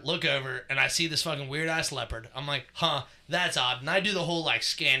corner, look over, and I see this fucking weird-ass leopard. I'm like, huh, that's odd. And I do the whole, like,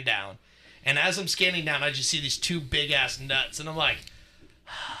 scan down. And as I'm scanning down, I just see these two big-ass nuts. And I'm like,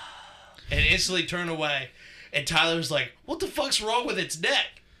 and instantly turn away. And Tyler's like, what the fuck's wrong with its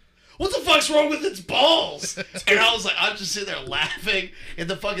neck? What the fuck's wrong with its balls? And I was like, I'm just sitting there laughing. And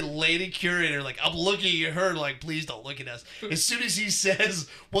the fucking lady curator, like, I'm looking at her like, please don't look at us. As soon as he says,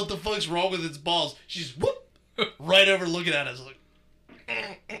 what the fuck's wrong with its balls, she's whoop, right over looking at us. Like,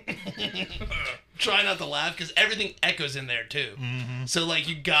 try not to laugh because everything echoes in there too. Mm-hmm. So, like,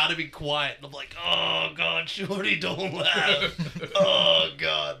 you gotta be quiet. And I'm like, oh, God, Shorty, don't laugh. Oh,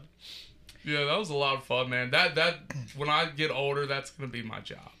 God. Yeah, that was a lot of fun, man. That when I get older, that's gonna be my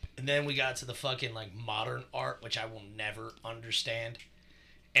job. And then we got to the fucking, like, modern art, which I will never understand.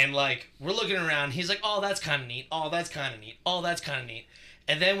 And, like, we're looking around. He's like, oh, that's kind of neat. Oh, that's kind of neat. Oh, that's kind of neat.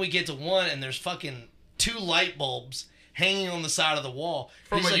 And then we get to one, and there's fucking 2 light bulbs hanging on the side of the wall.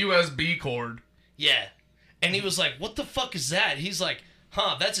 From a USB cord. Yeah. And he was like, what the fuck is that? He's like,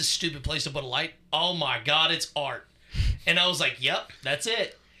 huh, that's a stupid place to put a light. Oh, my God, it's art. And I was like, yep, that's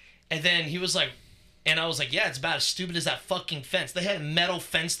it. And then he was like, and I was like, yeah, it's about as stupid as that fucking fence. They had a metal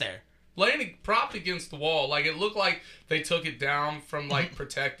fence there. Laying propped against the wall. Like, it looked like they took it down from, like,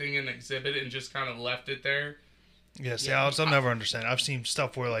 protecting an exhibit and just kind of left it there. Yeah, see, Alex, I'll never understand. I've seen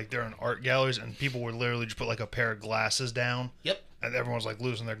stuff where, like, they're in art galleries and people would literally just put, like, a pair of glasses down. Yep. And everyone's, like,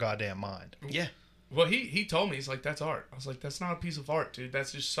 losing their goddamn mind. Yeah. Well, he told me, he's like, that's art. I was like, that's not a piece of art, dude.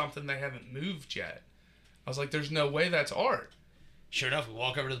 That's just something they haven't moved yet. I was like, there's no way that's art. Sure enough, we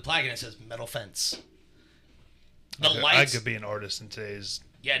walk over to the plaque and it says metal fence. I could be an artist in today's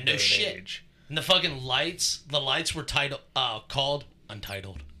no shit. Age. And the fucking lights, were called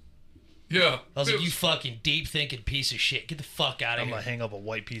Untitled. Yeah. I was like, you fucking deep thinking piece of shit. Get the fuck out of here. I'm gonna hang up a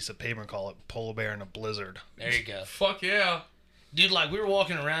white piece of paper and call it Polar Bear in a Blizzard. There you go. Fuck yeah. Dude, like, we were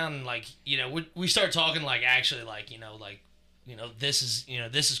walking around and, like, you know, we start talking, like, actually, like, this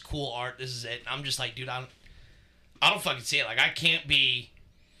is cool art. This is it. And I'm just like, dude, I don't fucking see it. Like, I can't be,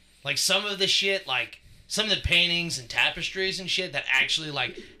 like, some of the shit, like, some of the paintings and tapestries and shit that actually,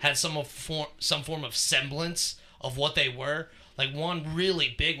 like, had some form of semblance of what they were. Like, one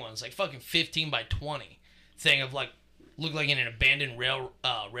really big one's like fucking 15 by 20 thing of, like, looked like in an abandoned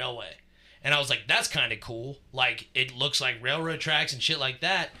railway. And I was like, that's kind of cool. Like, it looks like railroad tracks and shit like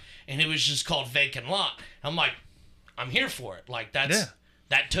that. And it was just called Vacant Lot. I'm like, I'm here for it. Like, that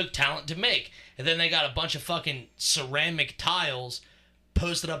took talent to make. And then they got a bunch of fucking ceramic tiles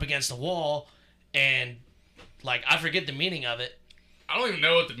posted up against the wall. And, like, I forget the meaning of it. I don't even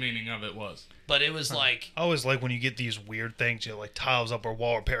know what the meaning of it was. But it was like... I always like when you get these weird things, you know, like tiles up a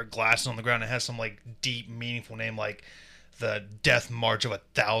wall or a pair of glasses on the ground. It has some, like, deep, meaningful name, like the Death March of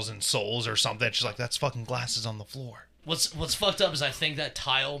 1,000 Souls or something. She's like, that's fucking glasses on the floor. What's fucked up is I think that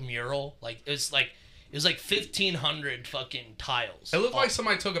tile mural, like, it was like 1,500 fucking tiles. It looked like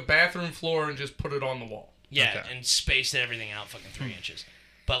somebody took a bathroom floor and just put it on the wall. Yeah, Okay. and spaced everything out fucking 3 inches.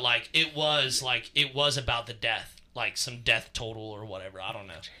 But, like, it was about the death. Like, some death total or whatever. I don't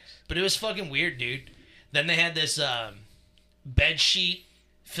know. But it was fucking weird, dude. Then they had this bed sheet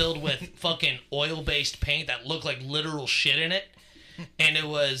filled with fucking oil-based paint that looked like literal shit in it. And it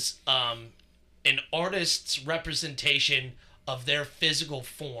was an artist's representation of their physical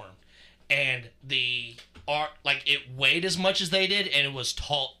form. And the art, like, it weighed as much as they did, and it was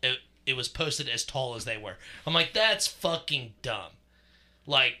tall. It was posted as tall as they were. I'm like, that's fucking dumb.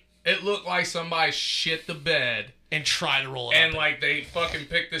 Like, it looked like somebody shit the bed and tried to roll it and up. like they fucking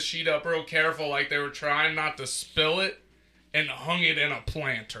picked the sheet up real careful, like they were trying not to spill it, and hung it in a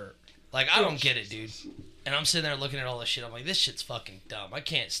planter. Like, I don't get it, dude. And I'm sitting there looking at all this shit. I'm like, this shit's fucking dumb. I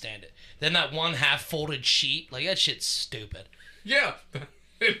can't stand it. Then that one half folded sheet, like, that shit's stupid. Yeah,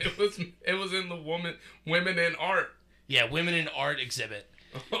 it was in the women in art. Yeah, women in art exhibit.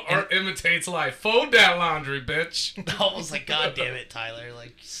 Art imitates life. Fold that laundry, bitch. I was like, God damn it, Tyler.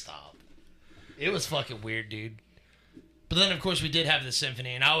 Like, stop. It was fucking weird, dude. But then, of course, we did have the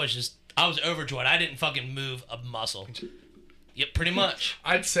symphony, and I was overjoyed. I didn't fucking move a muscle. Yep, pretty much.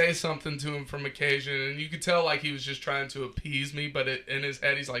 I'd say something to him from occasion, and you could tell like he was just trying to appease me, but in his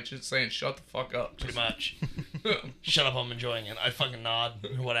head he's like just saying, "Shut the fuck up." Pretty much. Shut up, I'm enjoying it. I'd fucking nod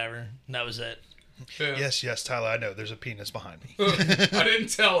or whatever. And that was it. Yeah. Yes, Tyler, I know. There's a penis behind me. I didn't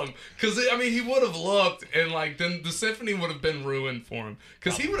tell him because I mean he would have looked, and like then the symphony would have been ruined for him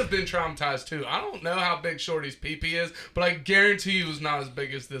because he would have been traumatized too. I don't know how big Shorty's pee-pee is, but I guarantee you it was not as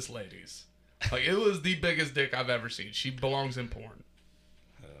big as this lady's. Like, it was the biggest dick I've ever seen. She belongs in porn.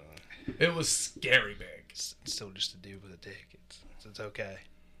 It was scary big. It's still just a dude with a dick. It's okay.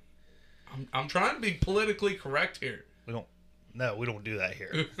 I'm trying to be politically correct here. We don't do that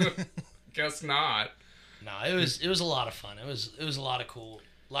here. Guess not. No, it was a lot of fun. It was a lot of cool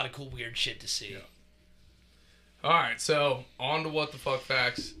weird shit to see. Yeah. All right, so on to what the fuck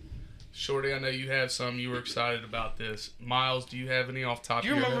facts. Shorty, I know you have some. You were excited about this. Miles, do you have any off top? Do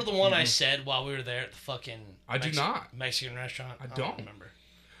you remember the one I said while we were there at the fucking I do not. Mexican restaurant? I don't remember.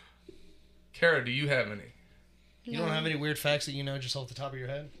 Kara, do you have any? You don't have any weird facts that you know just off the top of your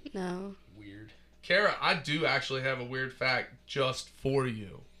head? No. Weird. Kara, I do actually have a weird fact just for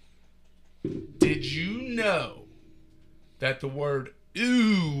you. Did you know that the word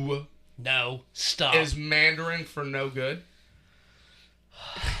ooh No, stop. is Mandarin for no good?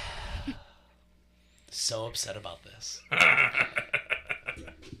 So upset about this.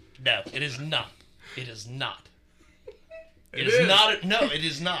 No, it is not. It is not. It is not. No, it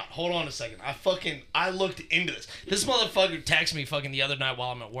is not. Hold on a second. I looked into this. This motherfucker texted me fucking the other night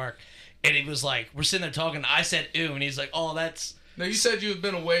while I'm at work. And he was like, we're sitting there talking. I said, ooh. And he's like, oh, that's... No, you said you've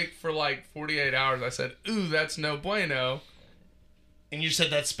been awake for like 48 hours. I said, ooh, that's no bueno. And you said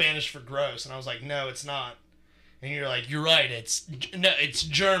that's Spanish for gross. And I was like, no, it's not. And you're like, you're right. It's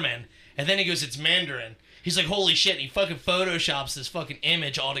German. And then he goes, it's Mandarin. He's like, holy shit. And he fucking photoshops this fucking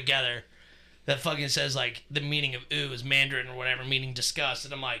image all together that fucking says, like, the meaning of ooh is Mandarin or whatever, meaning disgust.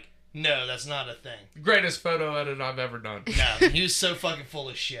 And I'm like, no, that's not a thing. Greatest photo edit I've ever done. No, he was so fucking full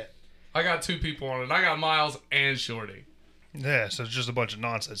of shit. I got two people on it. I got Miles and Shorty. Yeah, so it's just a bunch of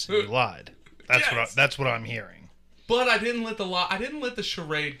nonsense and you lied. That's what I'm hearing. But I didn't let the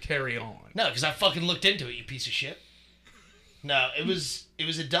charade carry on. No, because I fucking looked into it, you piece of shit. No, it was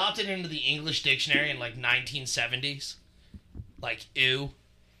adopted into the English dictionary in like 1970s. Like ew,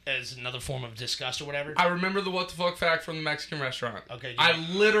 as another form of disgust or whatever. I remember the what the fuck fact from the Mexican restaurant. Okay, I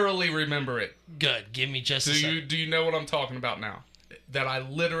literally remember it. Good. Give me just a second. Do you know what I'm talking about now? That I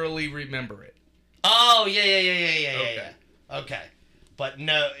literally remember it. Oh yeah. Okay. Okay, but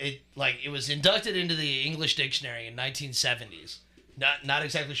no, it was inducted into the English dictionary in 1970s. Not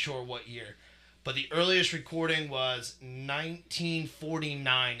exactly sure what year, but the earliest recording was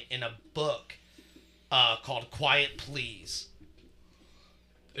 1949 in a book called "Quiet Please."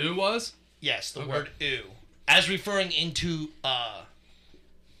 Ooh was? Yes, the Okay. word "ooh" as referring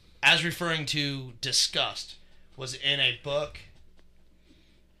to disgust was in a book.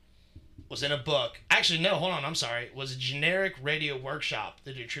 Actually, no, hold on, I'm sorry. It was a generic radio workshop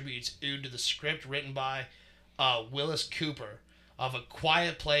that attributes ooh to the script written by Willis Cooper of A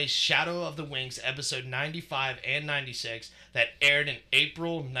Quiet Place, Shadow of the Wings, episode 95 and 96 that aired in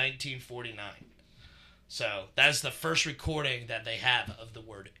April 1949. So that's the first recording that they have of the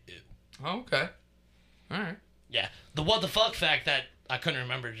word ooh. Oh, okay. All right. Yeah. The what the fuck fact that I couldn't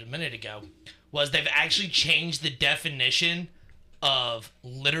remember just a minute ago was they've actually changed the definition of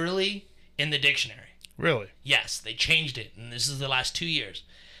literally in the dictionary. Really? Yes, they changed it, and this is the last 2 years.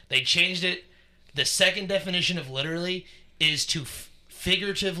 They changed it. The second definition of literally is to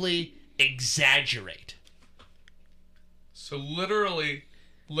figuratively exaggerate. So literally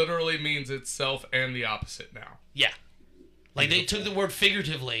means itself and the opposite now. Yeah. Like they took the word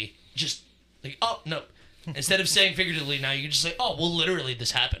figuratively, just like, oh, no. Instead of saying figuratively, now you can just say, oh, well, literally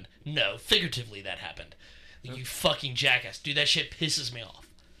this happened. No, figuratively that happened. You fucking jackass. Dude, that shit pisses me off.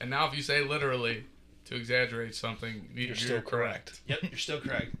 And now if you say literally to exaggerate something, you're still correct. Yep, you're still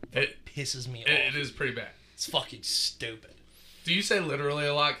correct. It Pisses me off. it is pretty bad. It's fucking stupid. Do you say literally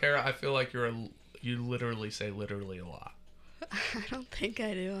a lot, Kara? I feel like you literally say literally a lot. I don't think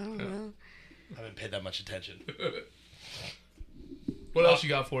I do. I don't know. I haven't paid that much attention. What else you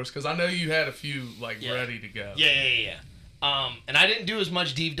got for us? Because I know you had a few Yeah. ready to go. Yeah. And I didn't do as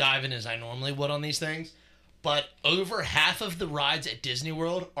much deep diving as I normally would on these things, but over half of the rides at Disney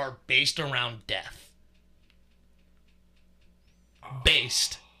World are based around death.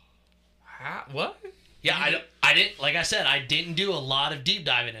 Based. What? Yeah, I didn't. Like I said, I didn't do a lot of deep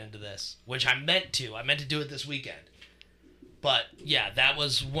diving into this, which I meant to. I meant to do it this weekend. But yeah, that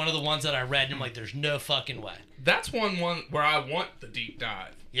was one of the ones that I read, and I'm like, "There's no fucking way." That's one where I want the deep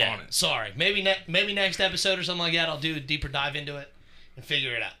dive Yeah, on it. sorry. Maybe next episode or something like that, I'll do a deeper dive into it and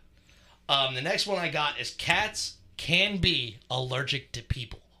figure it out. The next one I got is cats can be allergic to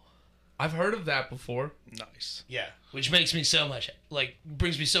people. I've heard of that before. Nice. Yeah, which makes me so much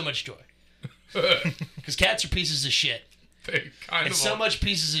brings me so much joy. Because cats are pieces of shit. They kind It's of so are. much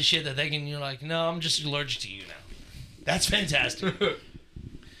pieces of shit that you're like, no, I'm just allergic to you now. That's fantastic.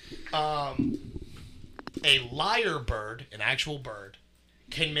 A lyrebird, an actual bird,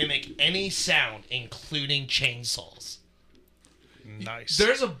 can mimic any sound, including chainsaws. Nice.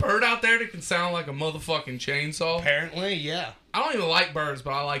 There's a bird out there that can sound like a motherfucking chainsaw. Apparently, yeah. I don't even like birds,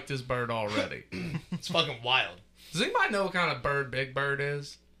 but I like this bird already. It's fucking wild. Does anybody know what kind of bird Big Bird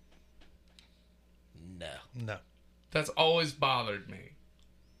is? No. No. That's always bothered me.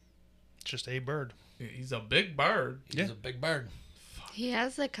 It's just a bird. He's a big bird. He's a big bird. He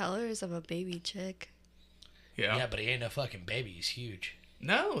has the colors of a baby chick. Yeah. Yeah, but he ain't no fucking baby. He's huge.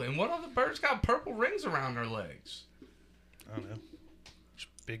 No, and what other birds got purple rings around their legs? I don't know.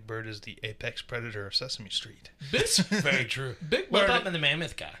 Big Bird is the apex predator of Sesame Street. Very true. Big What Bird. about the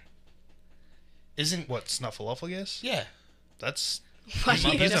mammoth guy? Isn't... What, Snuffleupagus? Yeah. That's... Why He's,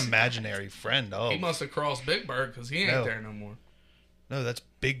 do you he's know- an imaginary friend of... He must have crossed Big Bird because he ain't No. there no more. No, that's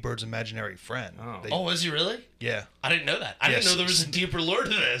Big Bird's imaginary friend. Oh. Oh, is he really? Yeah. I didn't know that. I didn't Yes. know there was a deeper lore to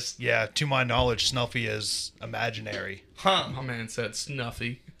this. Yeah, to my knowledge, Snuffy is imaginary. Huh. My man said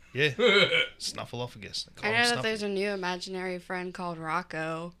Snuffy. Yeah. Snuffleupagus. They call I him know that Snuffy. there's a new imaginary friend called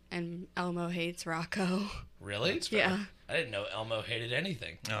Rocco, and Elmo hates Rocco. Really? Yeah. I didn't know Elmo hated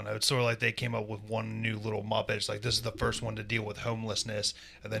anything. I don't know. It's sort of like they came up with one new little Muppet. It's like, this is the first one to deal with homelessness.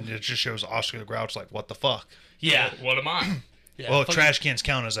 And then it just shows Oscar the Grouch like, what the fuck? Yeah. What am I? Yeah, Well, fucking- trash cans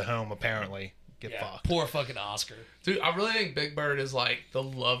count as a home, apparently. Get Yeah, fucked. poor fucking Oscar. Dude, I really think Big Bird is like the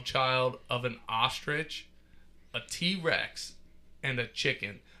love child of an ostrich, a T-Rex, and a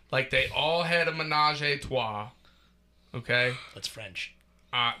chicken. Like, they all had a menage a trois. Okay? That's French.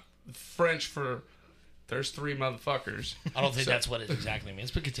 French for there's three motherfuckers. I don't think that's what it exactly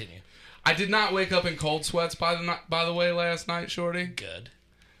means, but continue. I did not wake up in cold sweats, by the way, last night, Shorty. Good.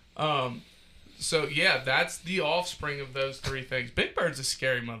 So, yeah, that's the offspring of those three things. Big Bird's a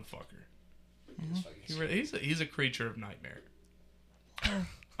scary motherfucker. He's a creature of nightmare.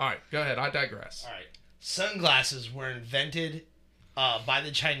 All right, go ahead. I digress. All right. Sunglasses were invented by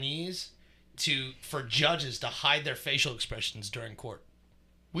the Chinese for judges to hide their facial expressions during court.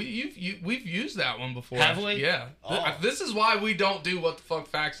 We've used that one before. Have we? Yeah. Oh. This is why we don't do What the Fuck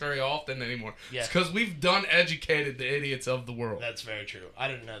Facts very often anymore. Yeah. It's because we've done educated the idiots of the world. That's very true. I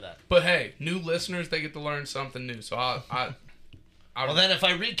didn't know that. But hey, new listeners, they get to learn something new. So Well, then if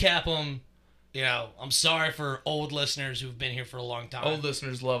I recap them, I'm sorry for old listeners who've been here for a long time. old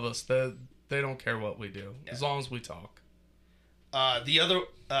listeners love us. They don't care what we do as long as we talk.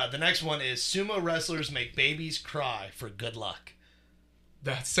 The next one is sumo wrestlers make babies cry for good luck.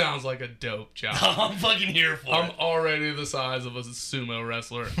 That sounds like a dope job. I'm fucking here for I'm it. already the size of a sumo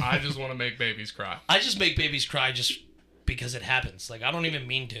wrestler. I just want to make babies cry. I just make babies cry just because it happens. Like, I don't even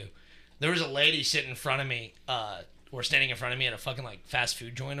mean to. There was a lady sitting in front of me, or standing in front of me at a fucking, like, fast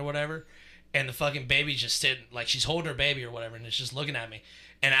food joint or whatever, and the fucking baby's just sitting, like, she's holding her baby or whatever, and it's just looking at me.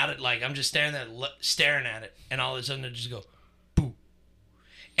 And I'm just staring at it, and all of a sudden it just go, boo.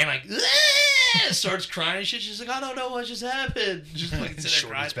 And, like, it starts crying and shit. She's like, I don't know what just happened. Just fucking sitting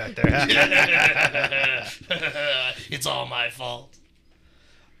there Shorty's crying. back there. It's all my fault.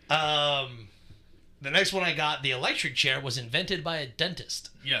 The next one I got, the electric chair, was invented by a dentist.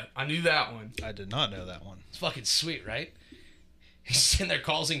 Yeah, I knew that one. I did not know that one. It's fucking sweet, right? He's sitting there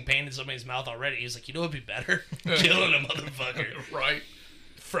causing pain in somebody's mouth already. He's like, what'd be better? Killing a motherfucker. Right.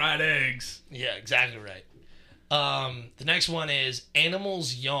 Fried eggs. Yeah, exactly right. The next one is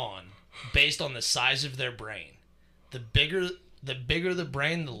animals yawn based on the size of their brain. The bigger the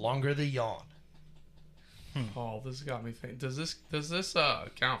brain, the longer the yawn. Oh, this has got me thinking. Does this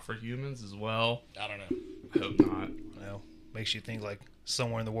count for humans as well? I don't know. I hope not. Makes you think like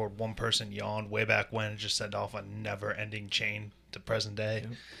somewhere in the world one person yawned way back when and just set off a never-ending chain to present day.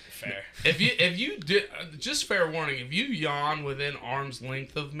 Fair. If you did, just fair warning, if you yawn within arm's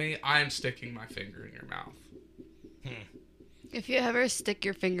length of me, I am sticking my finger in your mouth. If you ever stick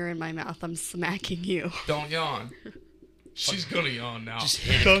your finger in my mouth, I'm smacking you. Don't yawn. She's gonna yawn now. Just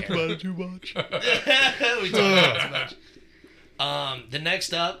hit Talk it. about it too much. We talk about it too much. The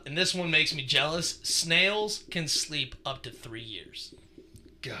next up, and this one makes me jealous. Snails can sleep up to 3 years.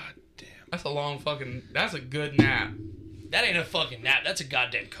 God damn. That's a good nap. That ain't a fucking nap. That's a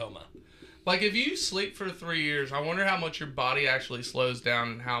goddamn coma. Like, if you sleep for 3 years, I wonder how much your body actually slows down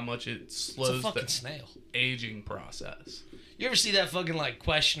and how much it It's a slows fucking the snail. aging process. You ever see that fucking like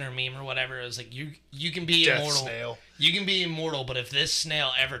question or meme or whatever? It was like you can be Death immortal. snail. You can be immortal, but if this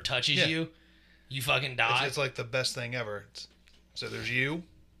snail ever touches Yeah. you, you fucking die. It's like the best thing ever. So there's you,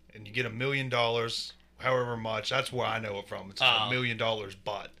 and you get $1 million, however much. That's where I know it from. It's $1 million,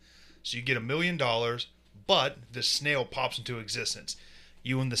 but. So you get $1 million, but the snail pops into existence.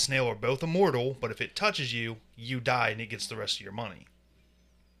 You and the snail are both immortal, but if it touches you, you die and it gets the rest of your money.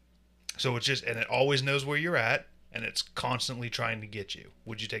 So it's just, and it always knows where you're at, and it's constantly trying to get you.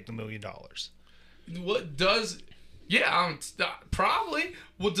 Would you take the $1 million? What does Yeah, probably.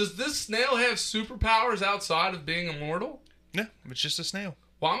 Well, does this snail have superpowers outside of being immortal? Yeah, it's just a snail.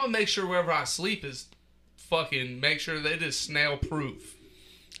 Well, I'm gonna make sure wherever I sleep is fucking make sure that it is snail proof.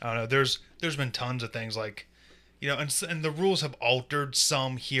 I don't know. There's been tons of things like, and the rules have altered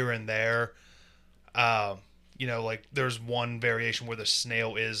some here and there. Like there's one variation where the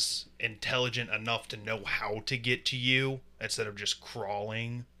snail is intelligent enough to know how to get to you instead of just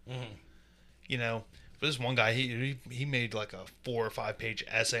crawling. For this one guy, he made like a 4 or 5 page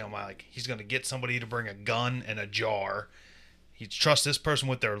essay on he's gonna get somebody to bring a gun and a jar. He trusts this person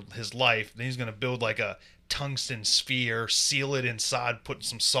with his life. Then he's gonna build like a tungsten sphere, seal it inside, put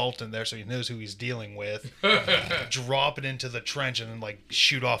some salt in there so he knows who he's dealing with. Drop it into the trench and then like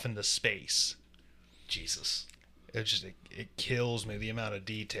shoot off into space. Jesus. It kills me, the amount of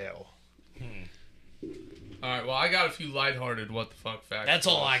detail. All right, well, I got a few lighthearted what the fuck facts. That's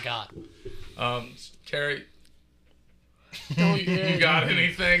all I got. Carrie, Don't do you it. got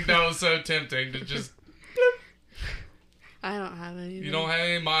anything? That was so tempting to just. I don't have anything. You don't have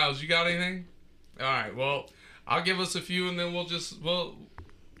any. Miles, you got anything? All right, well, I'll give us a few and then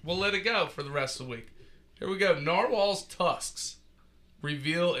we'll let it go for the rest of the week. Here we go. Narwhal's tusks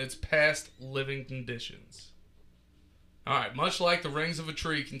reveal its past living conditions. All right, much like the rings of a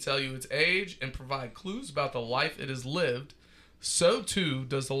tree can tell you its age and provide clues about the life it has lived, so too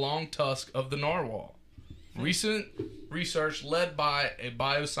does the long tusk of the narwhal. Recent research led by a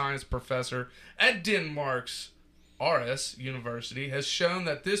bioscience professor at Denmark's Aarhus University has shown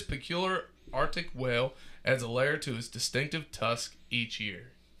that this peculiar Arctic whale adds a layer to its distinctive tusk each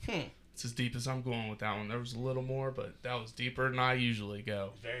year. It's as deep as I'm going with that one. There was a little more, but that was deeper than I usually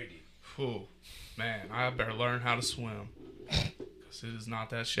go. Very deep. Whew. Man, I better learn how to swim. Because it is not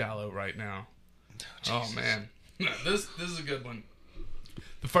that shallow right now. Oh, man. This is a good one.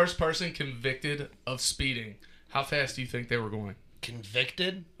 The first person convicted of speeding. How fast do you think they were going?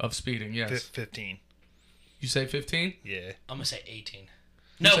 Convicted? Of speeding, yes. 15. You say 15? Yeah. I'm going to say 18.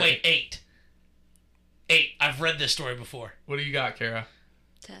 No, wait, 8. 8. I've read this story before. What do you got, Kara?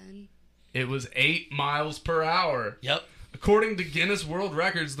 10. It was 8 miles per hour. Yep. According to Guinness World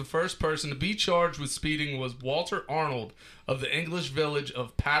Records, the first person to be charged with speeding was Walter Arnold of the English village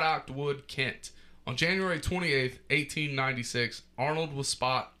of Paddock Wood, Kent. On January 28th, 1896, Arnold was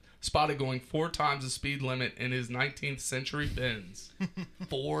spotted going 4 times the speed limit in his 19th century Benz.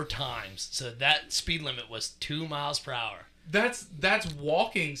 4 times. So that speed limit was 2 miles per hour. That's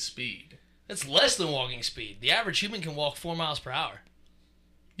walking speed. That's less than walking speed. The average human can walk 4 miles per hour.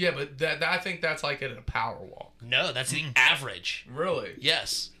 Yeah, but I think that's like at a power walk. No, that's the average. Really?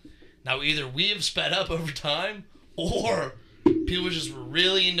 Yes. Now, either we have sped up over time, or people just were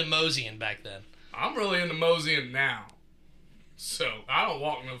really into moseying back then. I'm really into moseying now. So, I don't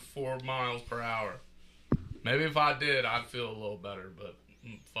walk no 4 miles per hour. Maybe if I did, I'd feel a little better, but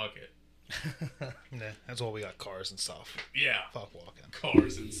fuck it. Nah, that's why we got cars and stuff. Yeah. Fuck walking.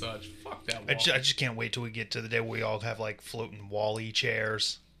 Cars and such. Fuck that walking. I just can't wait till we get to the day where we all have like floating Wall-E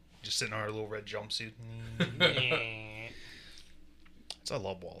chairs. Just sitting in our little red jumpsuit. I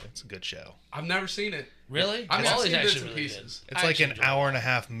love Wall-E. It's a good show. I've never seen it. Really? I mean, I've Wall-E's seen bits actually and really pieces. good. It's I like an actually enjoy hour and a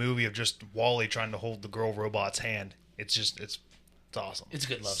half movie of just Wall-E trying to hold the girl robot's hand. It's awesome. It's a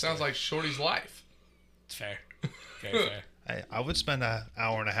good love Sounds story. like Shorty's life. It's fair. Very fair. I would spend an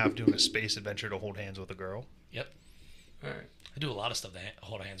hour and a half doing a space adventure to hold hands with a girl. Yep. All right. I do a lot of stuff to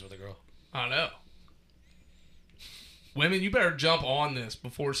hold hands with a girl. I know. Women, you better jump on this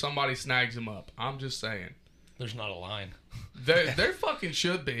before somebody snags them up. I'm just saying. There's not a line. There fucking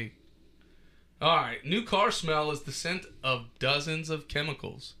should be. All right. New car smell is the scent of dozens of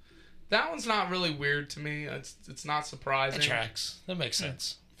chemicals. That one's not really weird to me. It's not surprising. That tracks. That makes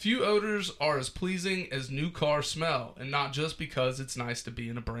sense. Few odors are as pleasing as new car smell, and not just because it's nice to be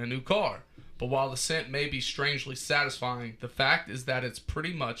in a brand new car. But while the scent may be strangely satisfying, the fact is that it's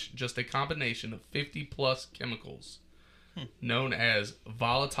pretty much just a combination of 50 plus chemicals known as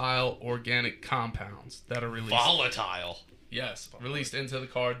volatile organic compounds that are released. Volatile. Yes, released into the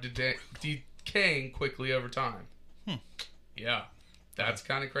car, decaying quickly over time. Yeah, that's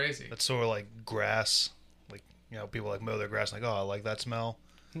kind of crazy. That's sort of like grass. Like, people like mow their grass like, oh, I like that smell.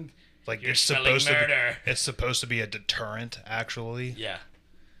 Like You're it's smelling supposed murder. it's supposed to be a deterrent, actually. Yeah.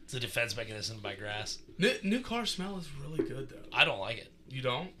 It's a defense mechanism by grass. New car smell is really good, though. I don't like it. You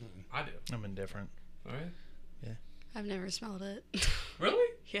don't? I do. I'm indifferent. All right. I've never smelled it. Really?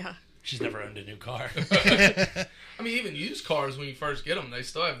 Yeah. She's never owned a new car. I mean, even used cars, when you first get them, they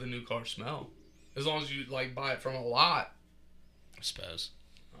still have the new car smell. As long as you, buy it from a lot. I suppose.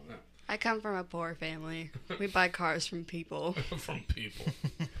 I don't know. I come from a poor family. We buy cars from people From people.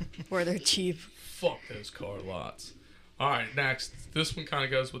 where they're cheap. Fuck those car lots. All right, next. This one kind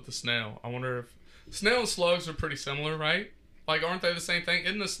of goes with the snail. I wonder if snail and slugs are pretty similar, right? Like, aren't they the same thing?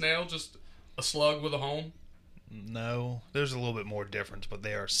 Isn't a snail just a slug with a home? No, there's a little bit more difference, but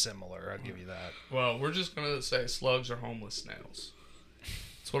they are similar. I'll give you that. Well, we're just gonna say slugs are homeless snails.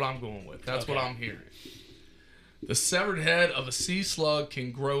 That's what I'm going with. That's what I'm hearing. The severed head of a sea slug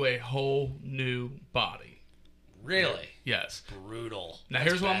can grow a whole new body. Really? Yes. Brutal. Now, That's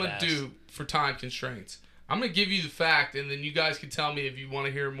here's what I'm badass. going to do for time constraints. I'm going to give you the fact, and then you guys can tell me if you want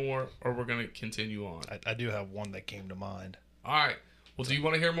to hear more, or we're going to continue on. I do have one that came to mind. All right. Well, do you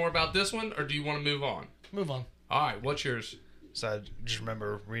want to hear more about this one, or do you want to move on? Move on. All right. What's yours? So I just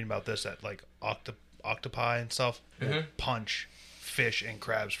remember reading about this at like octopi and stuff. Mhm. Punch fish and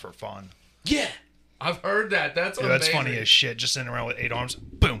crabs for fun. Yeah. I've heard that. That's Dude, amazing. that's funny as shit. Just sitting around with 8 arms.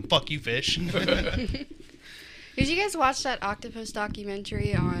 Boom. Fuck you, fish. Did you guys watch that octopus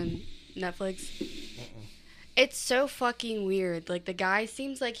documentary on Netflix? It's so fucking weird. Like, the guy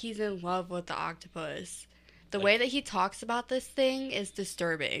seems like he's in love with the octopus. The way that he talks about this thing is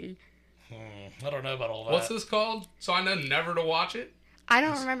disturbing. I don't know about all that. What's this called? So I know never to watch it? I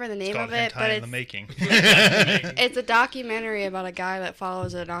don't remember the It's name called of it, hentai but in the it's making. it's a documentary about a guy that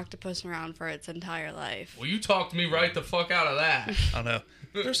follows an octopus around for its entire life. Well, you talked me right the fuck out of that. I don't know.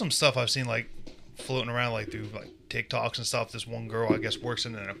 There's some stuff I've seen like floating around like through like TikToks and stuff. This one girl I guess works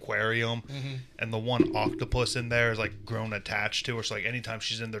in an aquarium, and the one octopus in there is like grown attached to her. So like anytime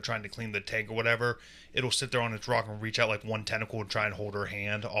she's in there trying to clean the tank or whatever, it'll sit there on its rock and reach out like one tentacle and try and hold her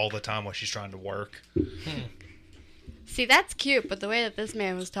hand all the time while she's trying to work. See, that's cute, but the way that this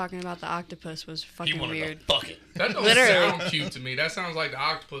man was talking about the octopus was You fucking want to weird. go fuck it. That don't Literally. sound cute to me. That sounds like the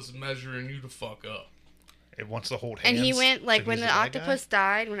octopus is measuring you to fuck up. It wants to hold hands. And he went, like, so when he's the bad guy? octopus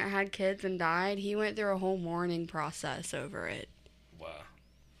died, when it had kids and died, he went through a whole mourning process over it. Wow.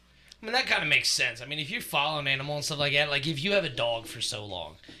 I mean, that kind of makes sense. I mean, if you follow an animal and stuff like that, like if you have a dog for so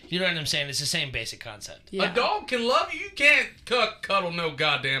long, you know what I'm saying? It's the same basic concept. Yeah. A dog can love you. You can't cuddle no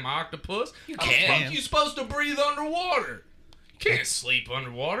goddamn octopus. You How the can. fuck you supposed to breathe underwater? You can't sleep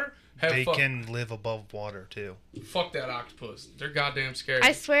underwater. They can live above water too. Fuck that octopus. They're goddamn scary.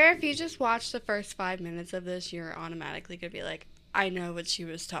 I swear, if you just watch the first 5 minutes of this, you're automatically going to be like, I know what she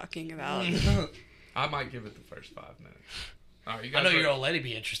was talking about. I might give it the first 5 minutes. All right, you I guys know ready? your old lady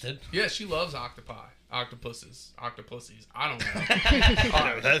be interested. Yeah, she loves octopi. Octopuses. I don't know. All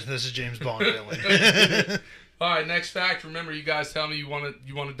right, this is James Bond villain. All right, next fact. Remember, you guys tell me you want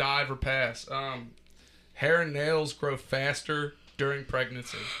to dive or pass. Hair and nails grow faster during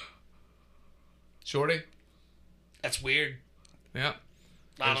pregnancy. Shorty? That's weird. Yeah.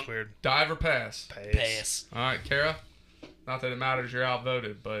 I That's don't weird. Dive or pass? pass. All right, Kara? Not that it matters. You're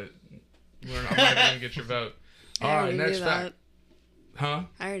outvoted, but I'm not going to get your vote. I All right, already next knew fact. that. Huh?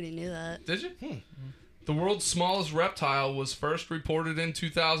 I already knew that. Did you? The world's smallest reptile was first reported in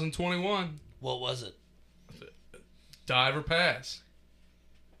 2021. What was it? Dive or pass?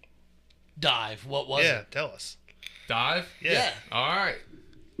 Dive. What was Yeah, it? tell us. Dive? Yeah. All right.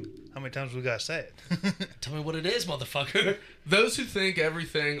 How many times we gotta say it? Tell me what it is, motherfucker. Those who think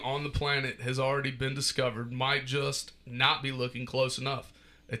everything on the planet has already been discovered might just not be looking close enough.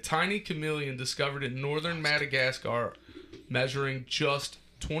 A tiny chameleon discovered in northern Madagascar, measuring just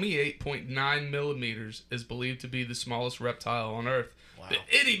 28.9 millimeters, is believed to be the smallest reptile on Earth. Wow. The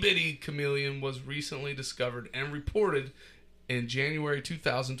itty-bitty chameleon was recently discovered and reported in January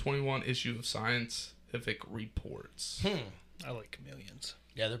 2021 issue of Scientific Reports. I like chameleons.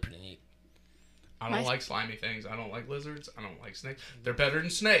 Yeah, they're pretty neat. I don't like slimy things. I don't like lizards. I don't like snakes. They're better than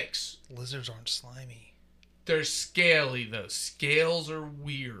snakes. Lizards aren't slimy. They're scaly, though. Scales are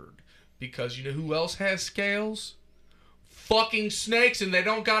weird. Because you know who else has scales? Fucking snakes, and they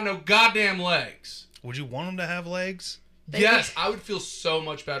don't got no goddamn legs. Would you want them to have legs? Yes, I would feel so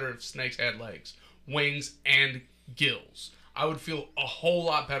much better if snakes had legs, wings, and gills. I would feel a whole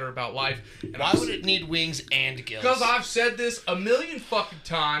lot better about life. And Why would it need wings and gills? Because I've said this a million fucking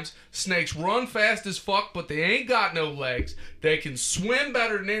times. Snakes run fast as fuck, but they ain't got no legs. They can swim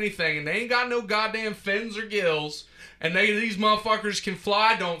better than anything, and they ain't got no goddamn fins or gills. And these motherfuckers can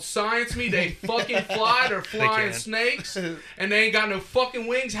fly. Don't science me. They fucking fly. They're flying can. snakes. And they ain't got no fucking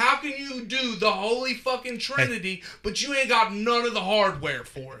wings. How can you do the holy fucking trinity, but you ain't got none of the hardware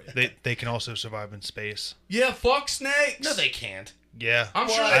for it? They can also survive in space. Yeah, fuck snakes. No, they can't. Yeah. I'm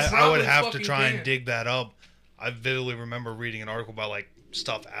sure I, they I probably would have to fucking try can. and dig that up. I vividly remember reading an article about like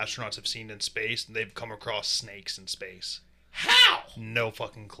stuff astronauts have seen in space, and they've come across snakes in space. How? No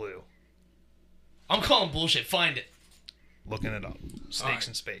fucking clue. I'm calling bullshit. Find it. looking it up. Snakes Alright.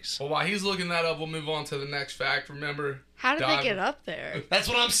 in space. Well, while he's looking that up, we'll move on to the next fact. Remember, How did dive- they get up there? That's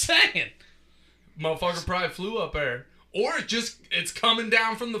what I'm saying. Motherfucker probably flew up there. Or it's coming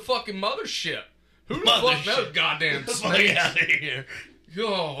down from the fucking mothership. Who the fuck Mothership. knows goddamn Fuck snakes? out of here.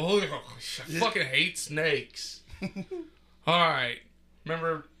 Oh, I fucking hate snakes. Alright.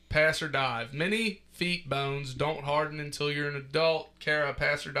 Remember, pass or dive. Many feet bones don't harden until you're an adult. Kara,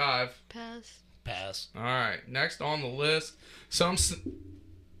 pass or dive. Pass. Pass. Alright. Next on the list. Some sea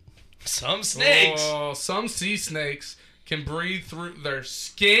snakes can breathe through their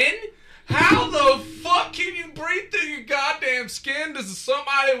skin. How the fuck can you breathe through your goddamn skin? Does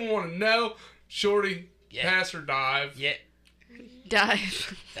somebody want to know? Shorty, Yeah. pass or dive? Yeah.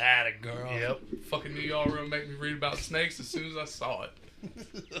 Dive. That a girl. Yep. Fucking knew y'all were gonna make me read about snakes as soon as I saw it.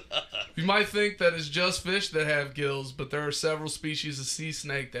 You might think that it's just fish that have gills, but there are several species of sea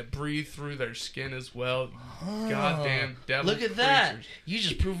snake that breathe through their skin as well. Goddamn devil Look at that. creatures. You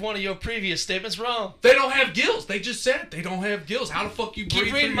just proved one of your previous statements wrong. They don't have gills. They just said it. They don't have gills. How the fuck you breathe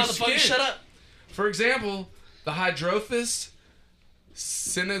Keep reading, through your motherfucker. skin? Shut up. For example, the Hydrophis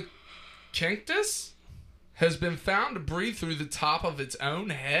synacinctus has been found to breathe through the top of its own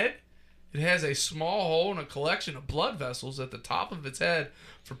head. It has a small hole and a collection of blood vessels at the top of its head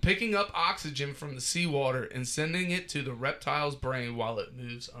for picking up oxygen from the seawater and sending it to the reptile's brain while it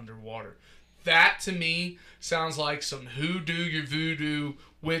moves underwater. That, to me, sounds like some hoodoo your voodoo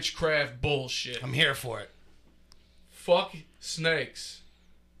witchcraft bullshit. I'm here for it. Fuck snakes.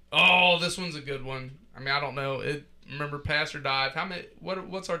 Oh, this one's a good one. I mean, I don't know. Remember, pass or dive. How many?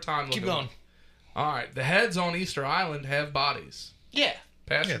 What's our time limit? Keep going. All right. The heads on Easter Island have bodies. Yeah.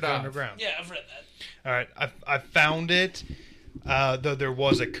 Pass Yeah, or they're dive. underground. Yeah, I've read that. All right, I found it. Though there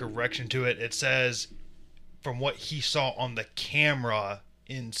was a correction to it. It says, from what he saw on the camera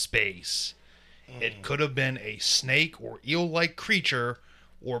in space, it could have been a snake or eel-like creature,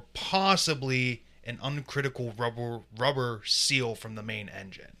 or possibly an uncritical rubber seal from the main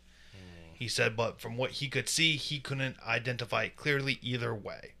engine. He said, but from what he could see, he couldn't identify it clearly either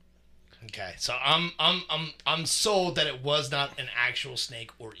way. Okay, so I'm sold that it was not an actual snake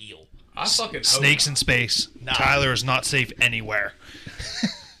or eel. I fucking hope. Snakes in space. Nah. Tyler is not safe anywhere.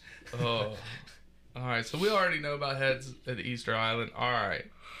 Oh. All right. So we already know about heads at Easter Island. All right.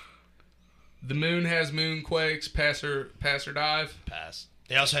 The moon has moonquakes. Pass or dive. Pass.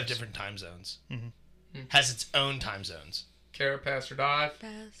 They also have different time zones. Mm-hmm. Has its own time zones. Kara, pass or dive.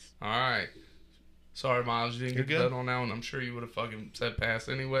 Pass. All right. Sorry, Miles, you didn't You're get to good. vote on that one. I'm sure you would have fucking said pass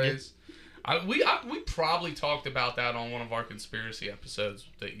anyways. We probably talked about that on one of our conspiracy episodes.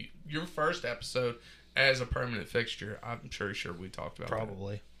 That your first episode as a permanent fixture. I'm sure we talked about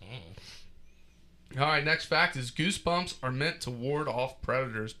Probably. that. All right, next fact is goosebumps are meant to ward off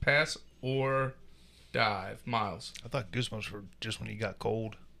predators. Pass or dive, Miles. I thought goosebumps were just when you got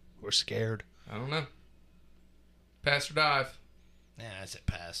cold or scared. I don't know. Pass or dive. Yeah, I said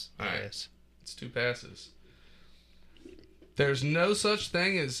pass. All right. Yes. It's 2 passes. There's no such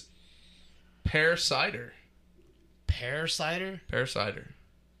thing as pear cider. Pear cider? Pear cider.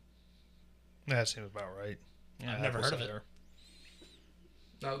 That seems about right. Yeah, I've never apple heard of it. cider.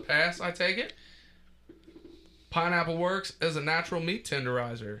 Another pass, I take it. Pineapple works as a natural meat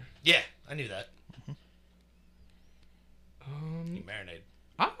tenderizer. Yeah, I knew that. You marinade.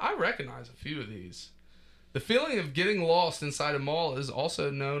 I recognize a few of these. The feeling of getting lost inside a mall is also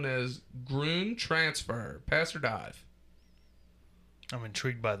known as Gruen transfer. Pass or dive? I'm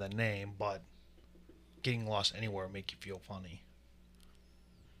intrigued by the name, but getting lost anywhere will make you feel funny.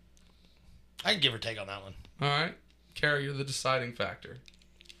 I can give or take on that one. All right. Carrie, you're the deciding factor.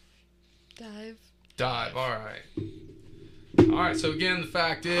 Dive. Dive. All right. All right. So again, the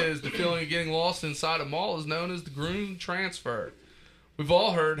fact is, the feeling of getting lost inside a mall is known as the Gruen transfer. We've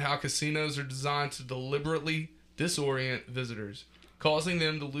all heard how casinos are designed to deliberately disorient visitors, causing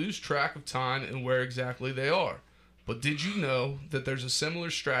them to lose track of time and where exactly they are. But did you know that there's a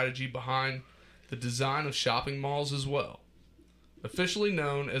similar strategy behind the design of shopping malls as well? Officially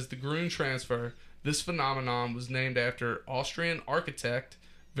known as the Gruen transfer, this phenomenon was named after Austrian architect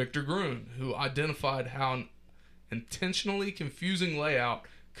Victor Gruen, who identified how an intentionally confusing layout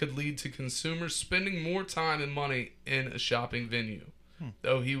could lead to consumers spending more time and money in a shopping venue,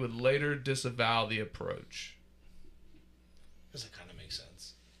 though he would later disavow the approach. Does it kind of make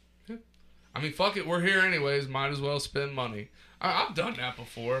sense? I mean, fuck it, we're here anyways, might as well spend money. I've done that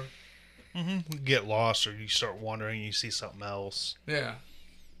before. You get lost or you start wandering, you see something else. Yeah.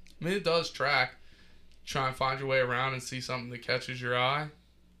 I mean, it does track. Try and find your way around and see something that catches your eye.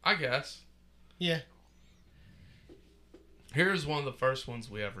 I guess. Yeah. Here's one of the first ones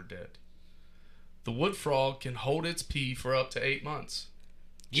we ever did. the wood frog can hold its pee for up to 8 months.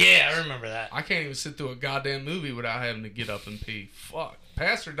 Yeah, I remember that. I can't even sit through a goddamn movie without having to get up and pee. Fuck.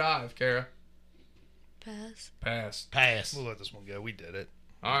 Pass or dive, Kara? Pass. Pass. Pass. We'll let this one go. We did it.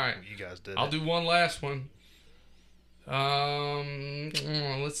 All right. You guys did I'll it. do one last one.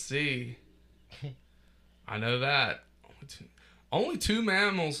 Let's see. I know that. Only two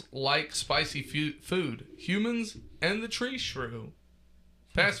mammals like spicy food: humans and the tree shrew.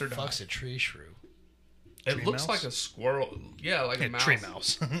 Pass or dive? Fuck's a tree shrew. It Tree looks mouse? like a squirrel. Yeah, like a mouse. Tree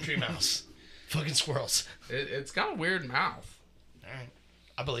mouse. Tree mouse. Fucking squirrels. It's got a weird mouth. Alright.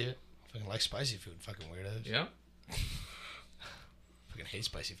 I believe it. Fucking like spicy food. Fucking weirdos. Yeah. Fucking hate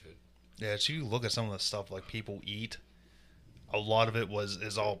spicy food. Yeah, so you look at some of the stuff like people eat. A lot of it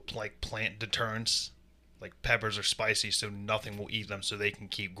is all like plant deterrents. Like peppers are spicy, so nothing will eat them, so they can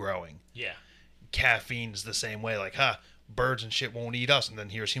keep growing. Yeah. Caffeine's the same way. Like, birds and shit won't eat us, and then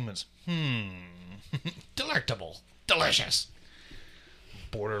here's humans. Delectable. Delicious.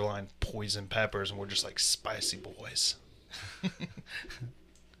 Borderline poison peppers, and we're just like spicy boys.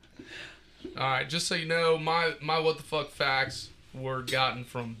 All right, just so you know, my what the fuck facts were gotten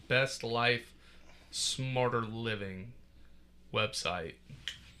from Best Life Smarter Living website.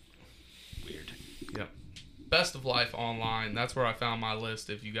 Weird. Yep. Best of Life Online. That's where I found my list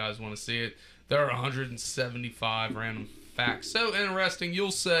if you guys want to see it. There are 175 random facts. So interesting,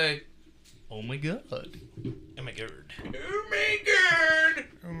 you'll say, oh my god. Oh my god. Oh my god.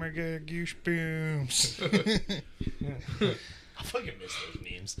 Oh my god, goosebumps. I fucking miss those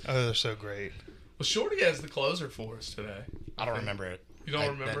memes. Oh, they're so great. Well, Shorty has the closer for us today. I don't remember it. You don't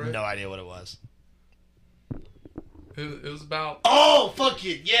remember I have it? no idea what it was. It was about... Oh, fuck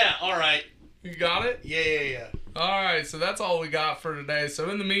it. Yeah, alright. You got it? Yeah. All right, so that's all we got for today. So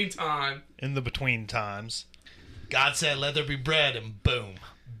in the meantime... In the between times. God said, let there be bread, and boom,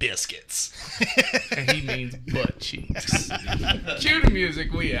 biscuits. And he means butt cheeks. Cue the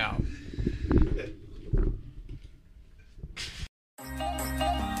music, we out.